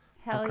knows?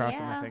 Hell I'm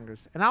crossing my yeah.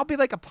 fingers. And I'll be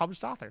like a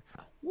published author.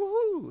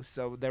 Woohoo!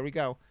 So there we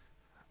go.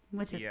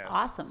 Which is Yes.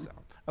 awesome. So,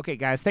 okay,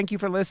 guys, thank you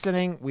for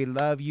listening. We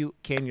love you.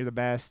 Ken, you're the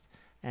best.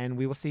 And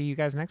we will see you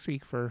guys next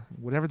week for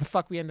whatever the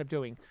fuck we end up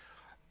doing.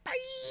 Bye.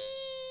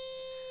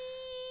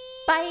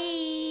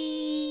 Bye.